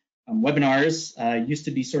that webinars used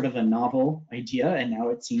to be sort of a novel idea, and now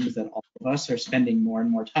it seems that all of us are spending more and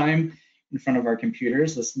more time in front of our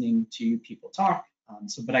computers listening to people talk.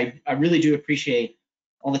 But I really do appreciate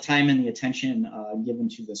all the time and the attention given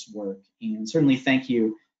to this work. And certainly thank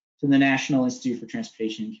you to the National Institute for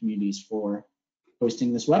Transportation and Communities for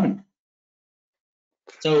hosting this webinar.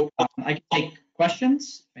 So I can take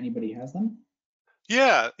questions if anybody has them.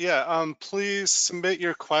 Yeah. Please submit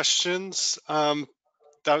your questions.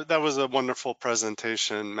 That was a wonderful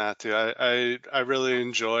presentation, Matthew. I really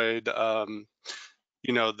enjoyed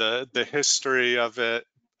you know, the history of it,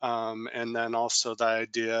 and then also the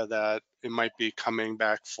idea that it might be coming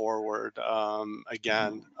back forward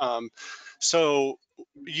again. So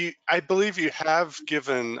I believe you have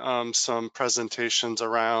given some presentations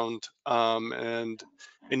around,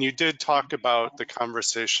 and you did talk about the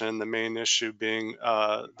conversation, the main issue being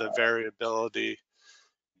the variability.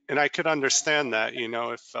 And I could understand that, you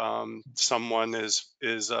know, if someone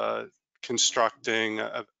is constructing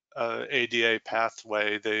a ADA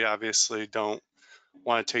pathway, they obviously don't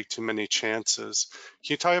want to take too many chances.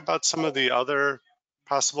 Can you talk about some of the other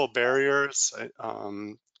possible barriers,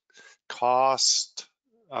 cost,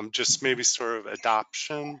 just maybe sort of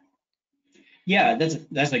adoption? Yeah,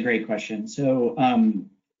 that's a great question. So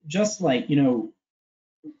just like, you know,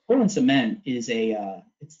 Portland cement is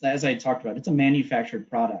it's, as I talked about, it's a manufactured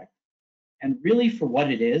product. And really for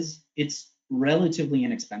what it is, it's relatively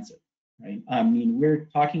inexpensive, right? I mean, we're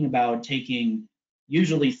talking about taking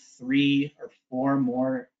usually 3 or 4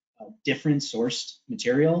 more different sourced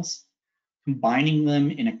materials, combining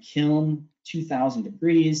them in a kiln, 2000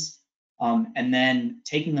 degrees, and then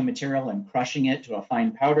taking the material and crushing it to a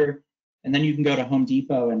fine powder. And then you can go to Home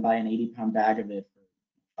Depot and buy an 80-pound bag of it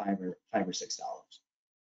for $5 or $6.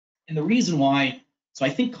 And the reason why, so I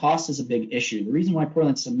think cost is a big issue. The reason why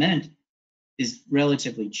Portland cement is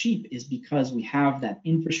relatively cheap is because we have that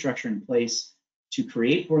infrastructure in place to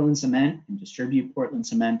create Portland cement and distribute Portland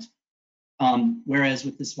cement. Whereas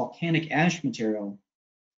with this volcanic ash material,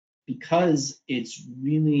 because it's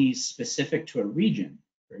really specific to a region,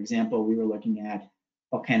 for example, we were looking at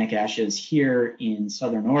volcanic ashes here in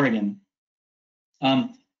Southern Oregon,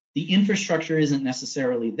 the infrastructure isn't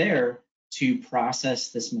necessarily there to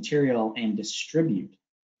process this material and distribute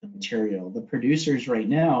the material. The producers right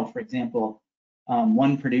now, for example,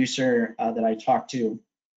 one producer that I talked to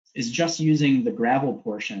is just using the gravel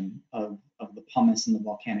portion of the pumice and the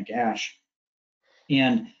volcanic ash.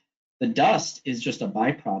 And the dust is just a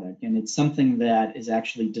byproduct, and it's something that is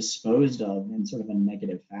actually disposed of in sort of a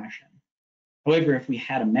negative fashion. However, if we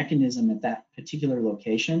had a mechanism at that particular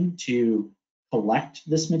location to collect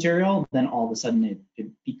this material, then all of a sudden it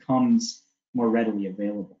becomes more readily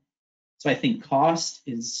available. So I think cost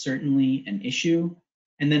is certainly an issue.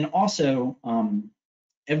 And then also,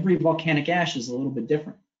 every volcanic ash is a little bit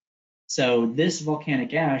different. So this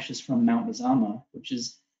volcanic ash is from Mount Mazama, which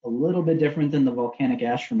is a little bit different than the volcanic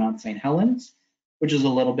ash from Mount St. Helens, which is a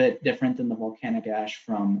little bit different than the volcanic ash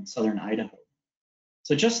from Southern Idaho.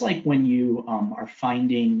 So just like when you are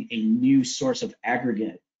finding a new source of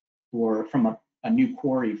aggregate or from a new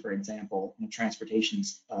quarry, for example, in a transportation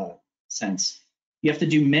sense, you have to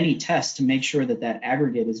do many tests to make sure that that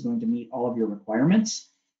aggregate is going to meet all of your requirements.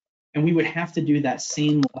 And we would have to do that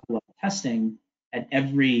same level of testing at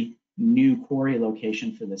every new quarry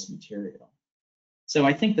location for this material. So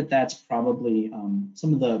I think that that's probably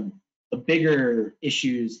some of the bigger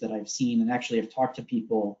issues that I've seen, and actually I've talked to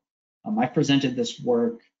people. I've presented this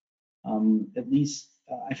work, at least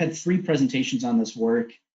I've had 3 presentations on this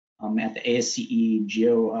work at the ASCE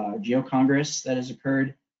Geo Congress that has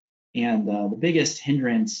occurred. And the biggest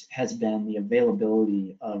hindrance has been the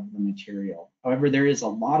availability of the material. However, there is a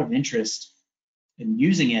lot of interest in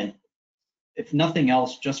using it, if nothing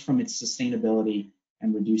else, just from its sustainability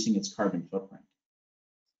and reducing its carbon footprint.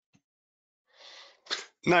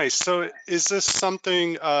 Nice. So is this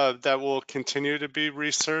something that will continue to be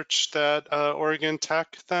researched at Oregon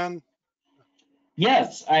Tech then?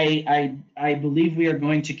 Yes, I believe we are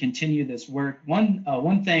going to continue this work.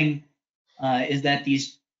 One thing is that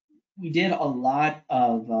we did a lot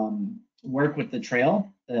of work with the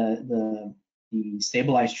trail, the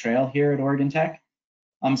stabilized trail here at Oregon Tech.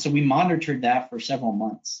 So we monitored that for several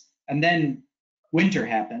months, and then winter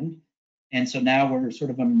happened. And so now we're sort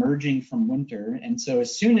of emerging from winter. And so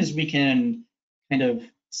as soon as we can kind of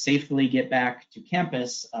safely get back to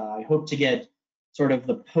campus, I hope to get sort of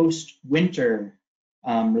the post-winter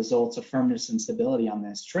results of firmness and stability on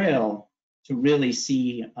this trail to really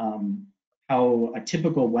see how a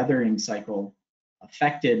typical weathering cycle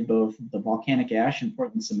affected both the volcanic ash and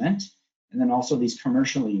Portland cement, and then also these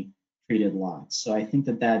commercially treated lots. So I think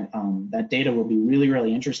that data will be really,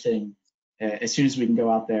 really interesting as soon as we can go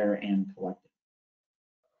out there and collect it.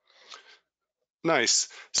 Nice.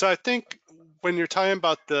 So I think when you're talking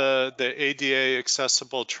about the ADA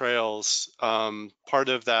accessible trails, part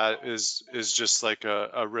of that is just like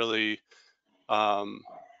a really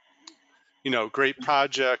great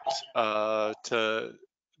project to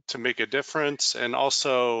make a difference, and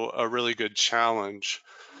also a really good challenge.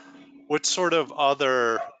 What sort of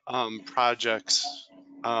other projects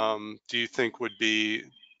do you think would be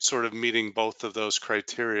sort of meeting both of those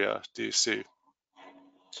criteria, do you see?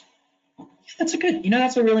 That's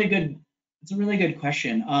that's a really good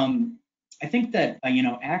question. I think that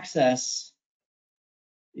access.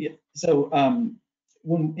 So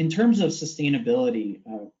when in terms of sustainability,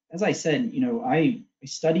 as I said, I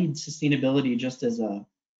studied sustainability just as a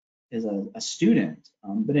student,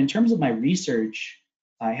 but in terms of my research,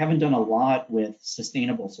 I haven't done a lot with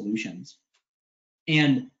sustainable solutions.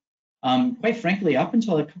 And quite frankly, up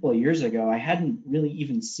until a couple of years ago, I hadn't really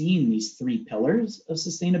even seen these 3 pillars of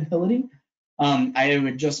sustainability. I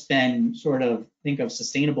would just been sort of think of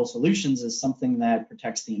sustainable solutions as something that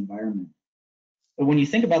protects the environment. But when you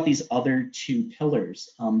think about these other 2 pillars,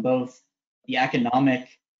 both the economic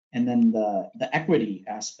and then the equity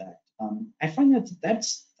aspect, I find that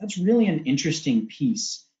that's really an interesting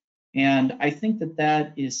piece. And I think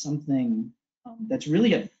that is something that's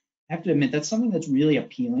really, I have to admit, that's something that's really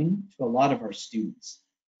appealing to a lot of our students.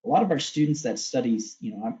 A lot of our students that studies,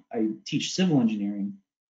 I teach civil engineering,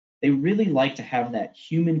 they really like to have that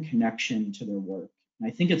human connection to their work. And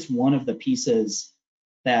I think it's one of the pieces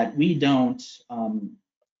that we don't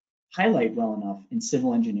highlight well enough in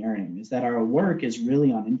civil engineering, is that our work is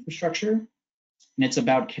really on infrastructure, and it's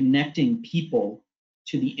about connecting people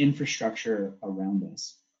to the infrastructure around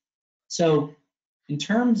us. So in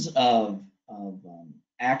terms of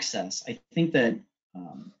access, I think that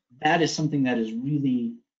that is something that is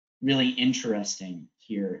really, really interesting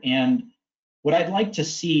here. And what I'd like to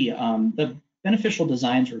see, the Beneficial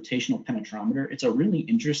Designs rotational penetrometer, it's a really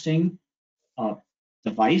interesting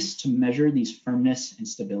device to measure these firmness and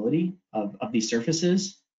stability of these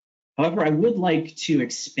surfaces. However, I would like to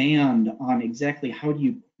expand on exactly how do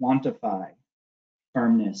you quantify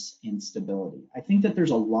firmness and stability. I think that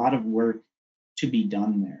there's a lot of work to be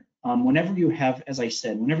done there. Whenever you have, as I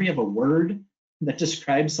said, whenever you have a word that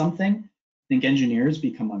describes something, I think engineers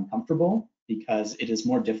become uncomfortable because it is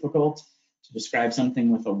more difficult to describe something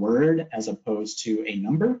with a word as opposed to a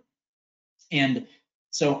number. And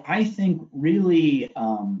so I think really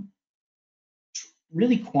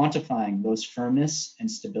quantifying those firmness and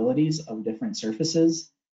stabilities of different surfaces,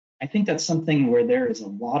 I think that's something where there is a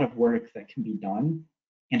lot of work that can be done.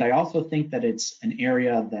 And I also think that it's an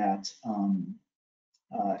area that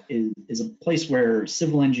is a place where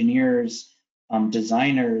civil engineers,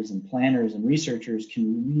 designers and planners and researchers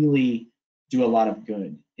can really do a lot of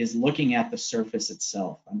good, is looking at the surface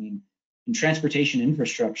itself. I mean, in transportation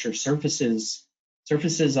infrastructure, surfaces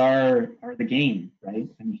are the game, right?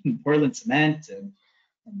 I mean, Portland cement and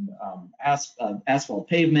asphalt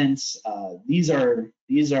pavements. These are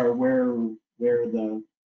where the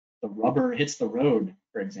rubber hits the road,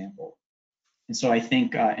 for example. And so I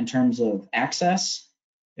think in terms of access,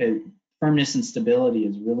 firmness and stability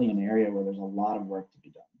is really an area where there's a lot of work to be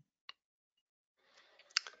done.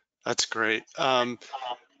 That's great.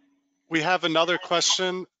 We have another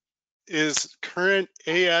question. Is current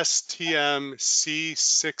ASTM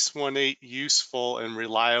C618 useful and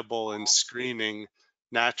reliable in screening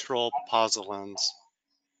natural pozzolans?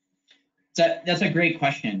 That's a great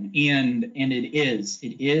question, and it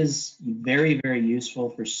is very, very useful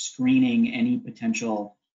for screening any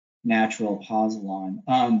potential natural pozzolan.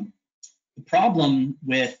 The problem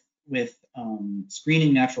with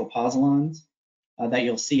screening natural pozzolans that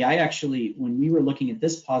you'll see, when we were looking at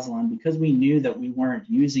this pozzolan, because we knew that we weren't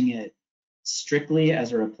using it strictly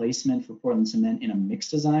as a replacement for Portland cement in a mixed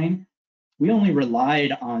design, we only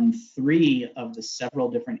relied on 3 of the several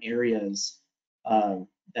different areas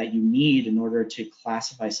that you need in order to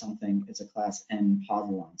classify something as a class N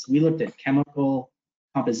pozzolan. So we looked at chemical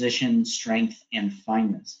composition, strength, and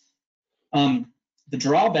fineness. The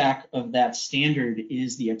drawback of that standard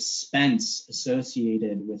is the expense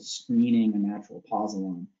associated with screening a natural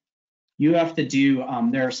pozzolan. You have to do,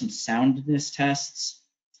 there are some soundness tests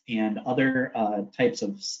and other types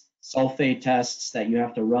of sulfate tests that you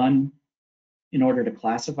have to run in order to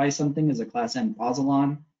classify something as a class N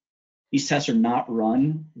pozzolan. These tests are not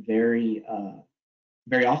run very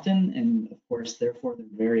often, and of course, therefore, they're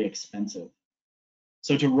very expensive.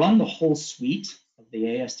 So to run the whole suite of the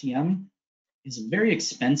ASTM is very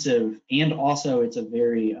expensive, and also it's a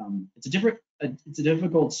very it's a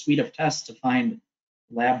difficult suite of tests to find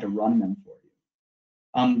a lab to run them for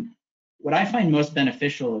you. What I find most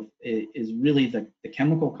beneficial is really the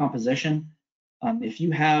chemical composition. If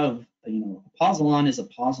you have, a pozzolan is a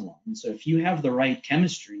pozzolan, and so if you have the right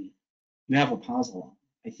chemistry, you have a pozzolan.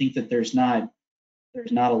 I think that there's not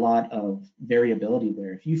a lot of variability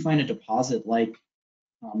there. If you find a deposit like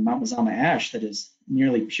Mount Mazama ash that is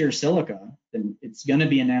nearly pure silica, then it's going to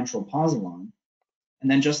be a natural pozzolan.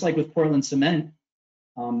 And then just like with Portland cement,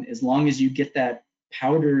 as long as you get that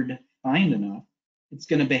powdered fine enough, it's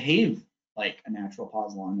going to behave like a natural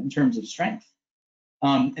pozzolan in terms of strength.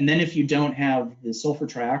 And then if you don't have the sulfur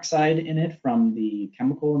trioxide in it from the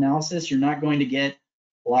chemical analysis, you're not going to get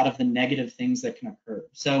a lot of the negative things that can occur.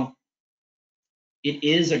 So it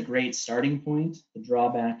is a great starting point. The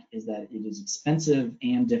drawback is that it is expensive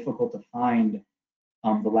and difficult to find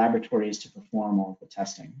the laboratories to perform all of the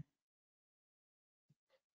testing.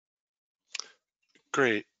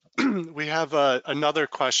 Great. We have another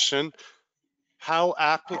question. How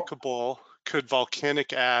applicable could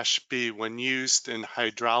volcanic ash be when used in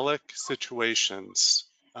hydraulic situations?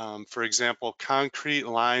 For example, concrete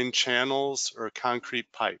line channels or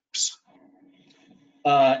concrete pipes?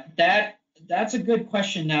 That's a good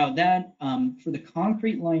question. Now that for the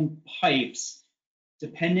concrete line pipes,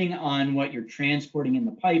 depending on what you're transporting in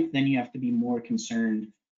the pipe, then you have to be more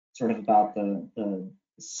concerned sort of about the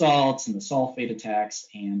salts and the sulfate attacks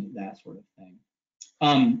and that sort of thing.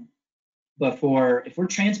 But if we're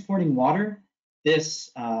transporting water,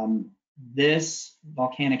 this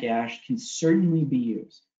volcanic ash can certainly be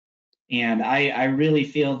used. And I really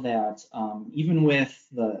feel that even with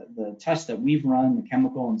the tests that we've run, the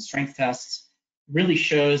chemical and strength tests, really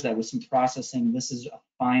shows that with some processing, this is a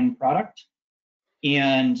fine product.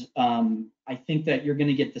 And I think that you're going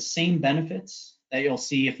to get the same benefits that you'll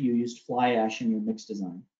see if you used fly ash in your mix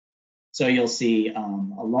design. So you'll see a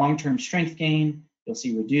long-term strength gain, you'll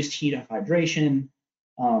see reduced heat of hydration,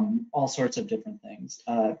 all sorts of different things.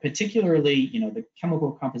 Particularly, the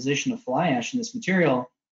chemical composition of fly ash in this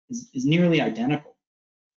material is nearly identical.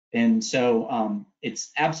 And so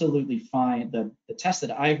it's absolutely fine. The tests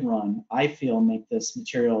that I've run, I feel, make this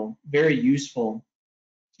material very useful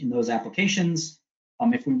in those applications.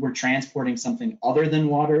 If we were transporting something other than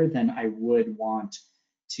water, then I would want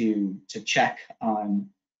to check on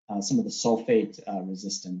some of the sulfate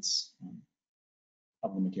resistance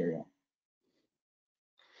of the material.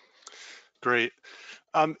 Great.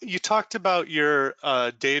 You talked about your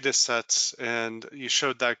data sets, and you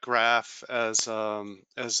showed that graph as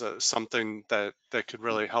something that could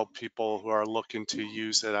really help people who are looking to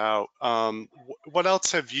use it out. What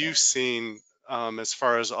else have you seen as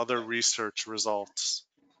far as other research results?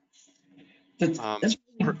 That's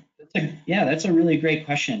a really great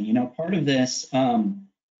question. Part of this,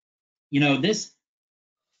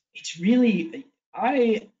 it's really,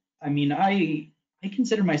 I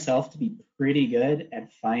consider myself to be pretty good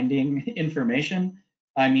at finding information.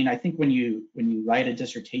 I mean, I think when you write a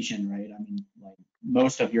dissertation, right? I mean, like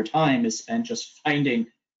most of your time is spent just finding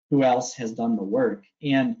who else has done the work.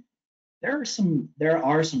 And there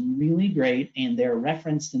are some really great, and they're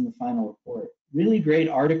referenced in the final report, really great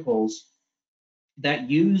articles that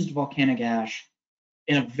used volcanic ash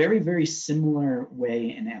in a very, very similar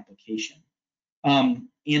way in application. And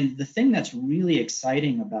the thing that's really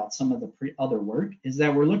exciting about some of the other work is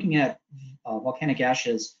that we're looking at volcanic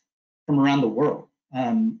ashes from around the world.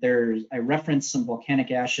 I referenced some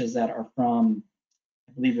volcanic ashes that are from,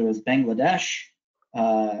 I believe it was Bangladesh,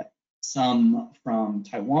 some from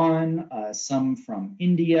Taiwan, some from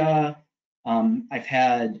India. I've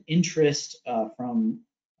had interest from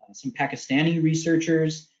some Pakistani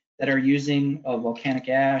researchers that are using volcanic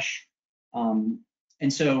ash.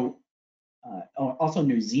 And so also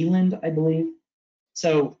New Zealand, I believe.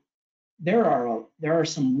 So there are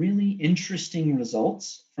some really interesting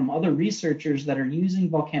results from other researchers that are using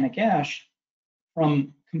volcanic ash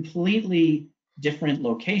from completely different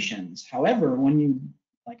locations. However, when you,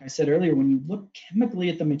 like I said earlier, when you look chemically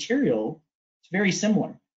at the material, it's very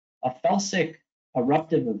similar. A felsic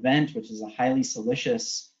eruptive event, which is a highly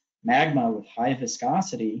siliceous magma with high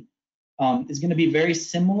viscosity, is going to be very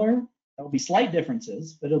similar. There will be slight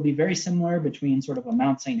differences, but it'll be very similar between sort of a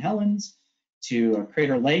Mount St. Helens to a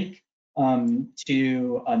Crater Lake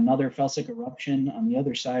to another felsic eruption on the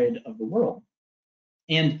other side of the world.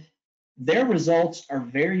 And their results are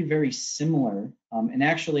very, very similar. And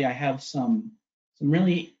actually, I have some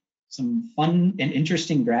fun and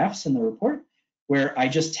interesting graphs in the report where I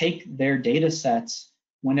just take their data sets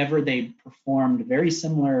whenever they performed very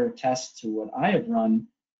similar tests to what I have run,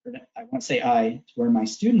 or I want to say to where my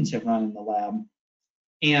students have run in the lab,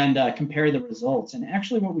 and compare the results. And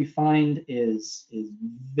actually what we find is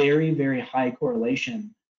very, very high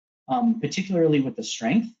correlation, particularly with the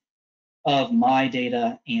strength of my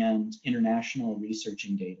data and international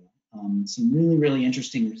researching data. Some really, really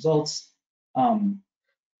interesting results.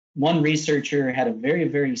 One researcher had a very,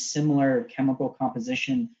 very similar chemical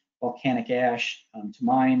composition, volcanic ash, to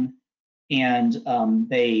mine, and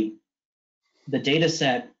the data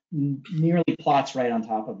set nearly plots right on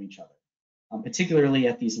top of each other, particularly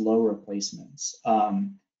at these low replacements.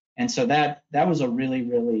 And so that was a really,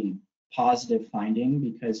 really positive finding,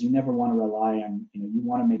 because you never want to rely on, you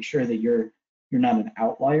want to make sure that you're not an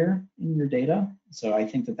outlier in your data. So I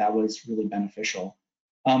think that was really beneficial.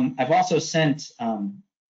 I've also sent,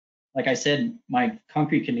 like I said, my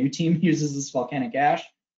concrete canoe team uses this volcanic ash.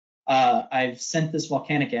 I've sent this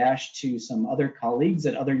volcanic ash to some other colleagues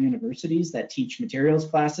at other universities that teach materials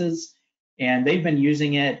classes, and they've been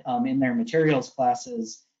using it in their materials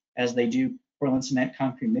classes as they do Portland cement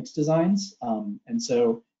concrete mix designs. And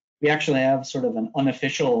so we actually have sort of an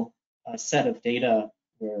unofficial set of data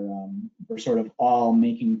where we're sort of all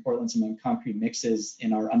making Portland cement concrete mixes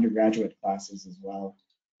in our undergraduate classes as well.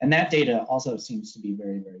 And that data also seems to be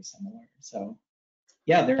very, very similar. So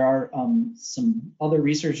yeah, there are some other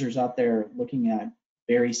researchers out there looking at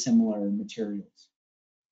very similar materials.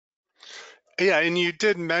 Yeah, and you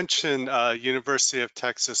did mention University of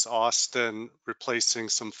Texas, Austin replacing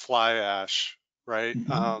some fly ash, right?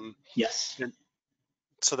 Mm-hmm. Yes.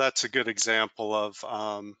 So that's a good example of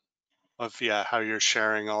how you're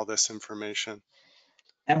sharing all this information.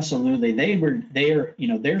 Absolutely.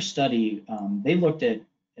 Their study, they looked at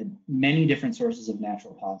many different sources of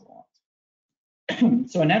natural pozzolans.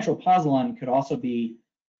 So a natural pozzolan could also be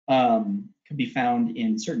found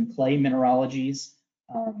in certain clay mineralogies.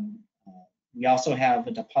 We also have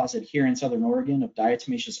a deposit here in Southern Oregon of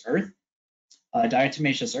diatomaceous earth.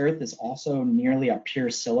 Diatomaceous earth is also nearly a pure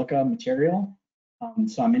silica material.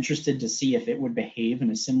 So I'm interested to see if it would behave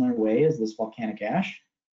in a similar way as this volcanic ash.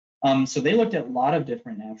 So they looked at a lot of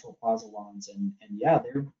different natural pozzolans, and yeah,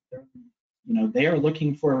 they are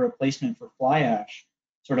looking for a replacement for fly ash,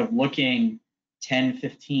 sort of looking 10,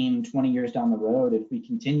 15, 20 years down the road. If we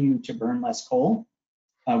continue to burn less coal,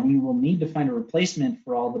 we will need to find a replacement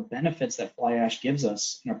for all the benefits that fly ash gives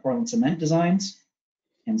us in our Portland cement designs.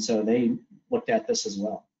 And so they looked at this as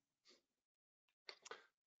well.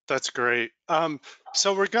 That's great.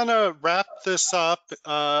 So we're gonna wrap this up.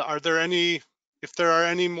 If there are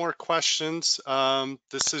any more questions,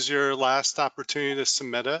 this is your last opportunity to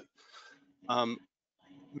submit it.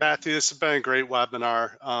 Matthew, this has been a great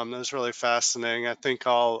webinar. That was really fascinating. I think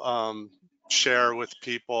I'll share with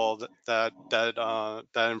people that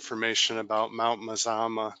information about Mount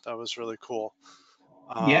Mazama. That was really cool.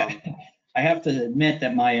 Yeah, I have to admit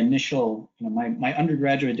that my initial, my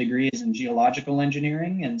undergraduate degree is in geological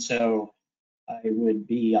engineering, and so I would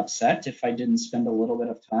be upset if I didn't spend a little bit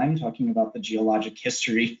of time talking about the geologic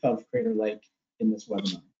history of Crater Lake. in this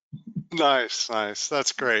webinar. Nice, nice.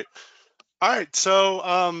 That's great. All right,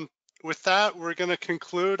 so with that, we're going to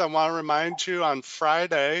conclude. I want to remind you on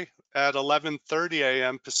Friday at 11:30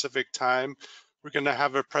 a.m. Pacific time, we're going to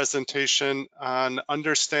have a presentation on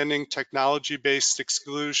understanding technology-based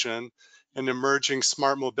exclusion and emerging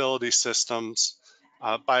smart mobility systems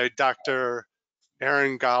by Dr.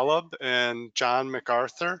 Aaron Golub and John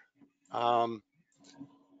MacArthur. On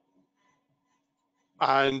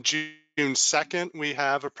June 2nd, we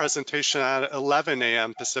have a presentation at 11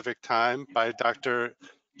 a.m. Pacific time by Dr.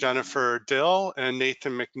 Jennifer Dill and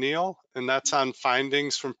Nathan McNeil, and that's on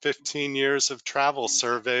findings from 15 years of travel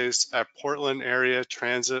surveys at Portland area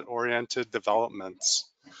transit-oriented developments.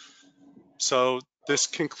 So this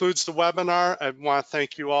concludes the webinar. I want to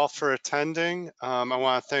thank you all for attending. I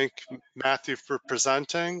want to thank Matthew for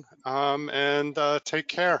presenting, and take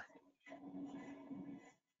care.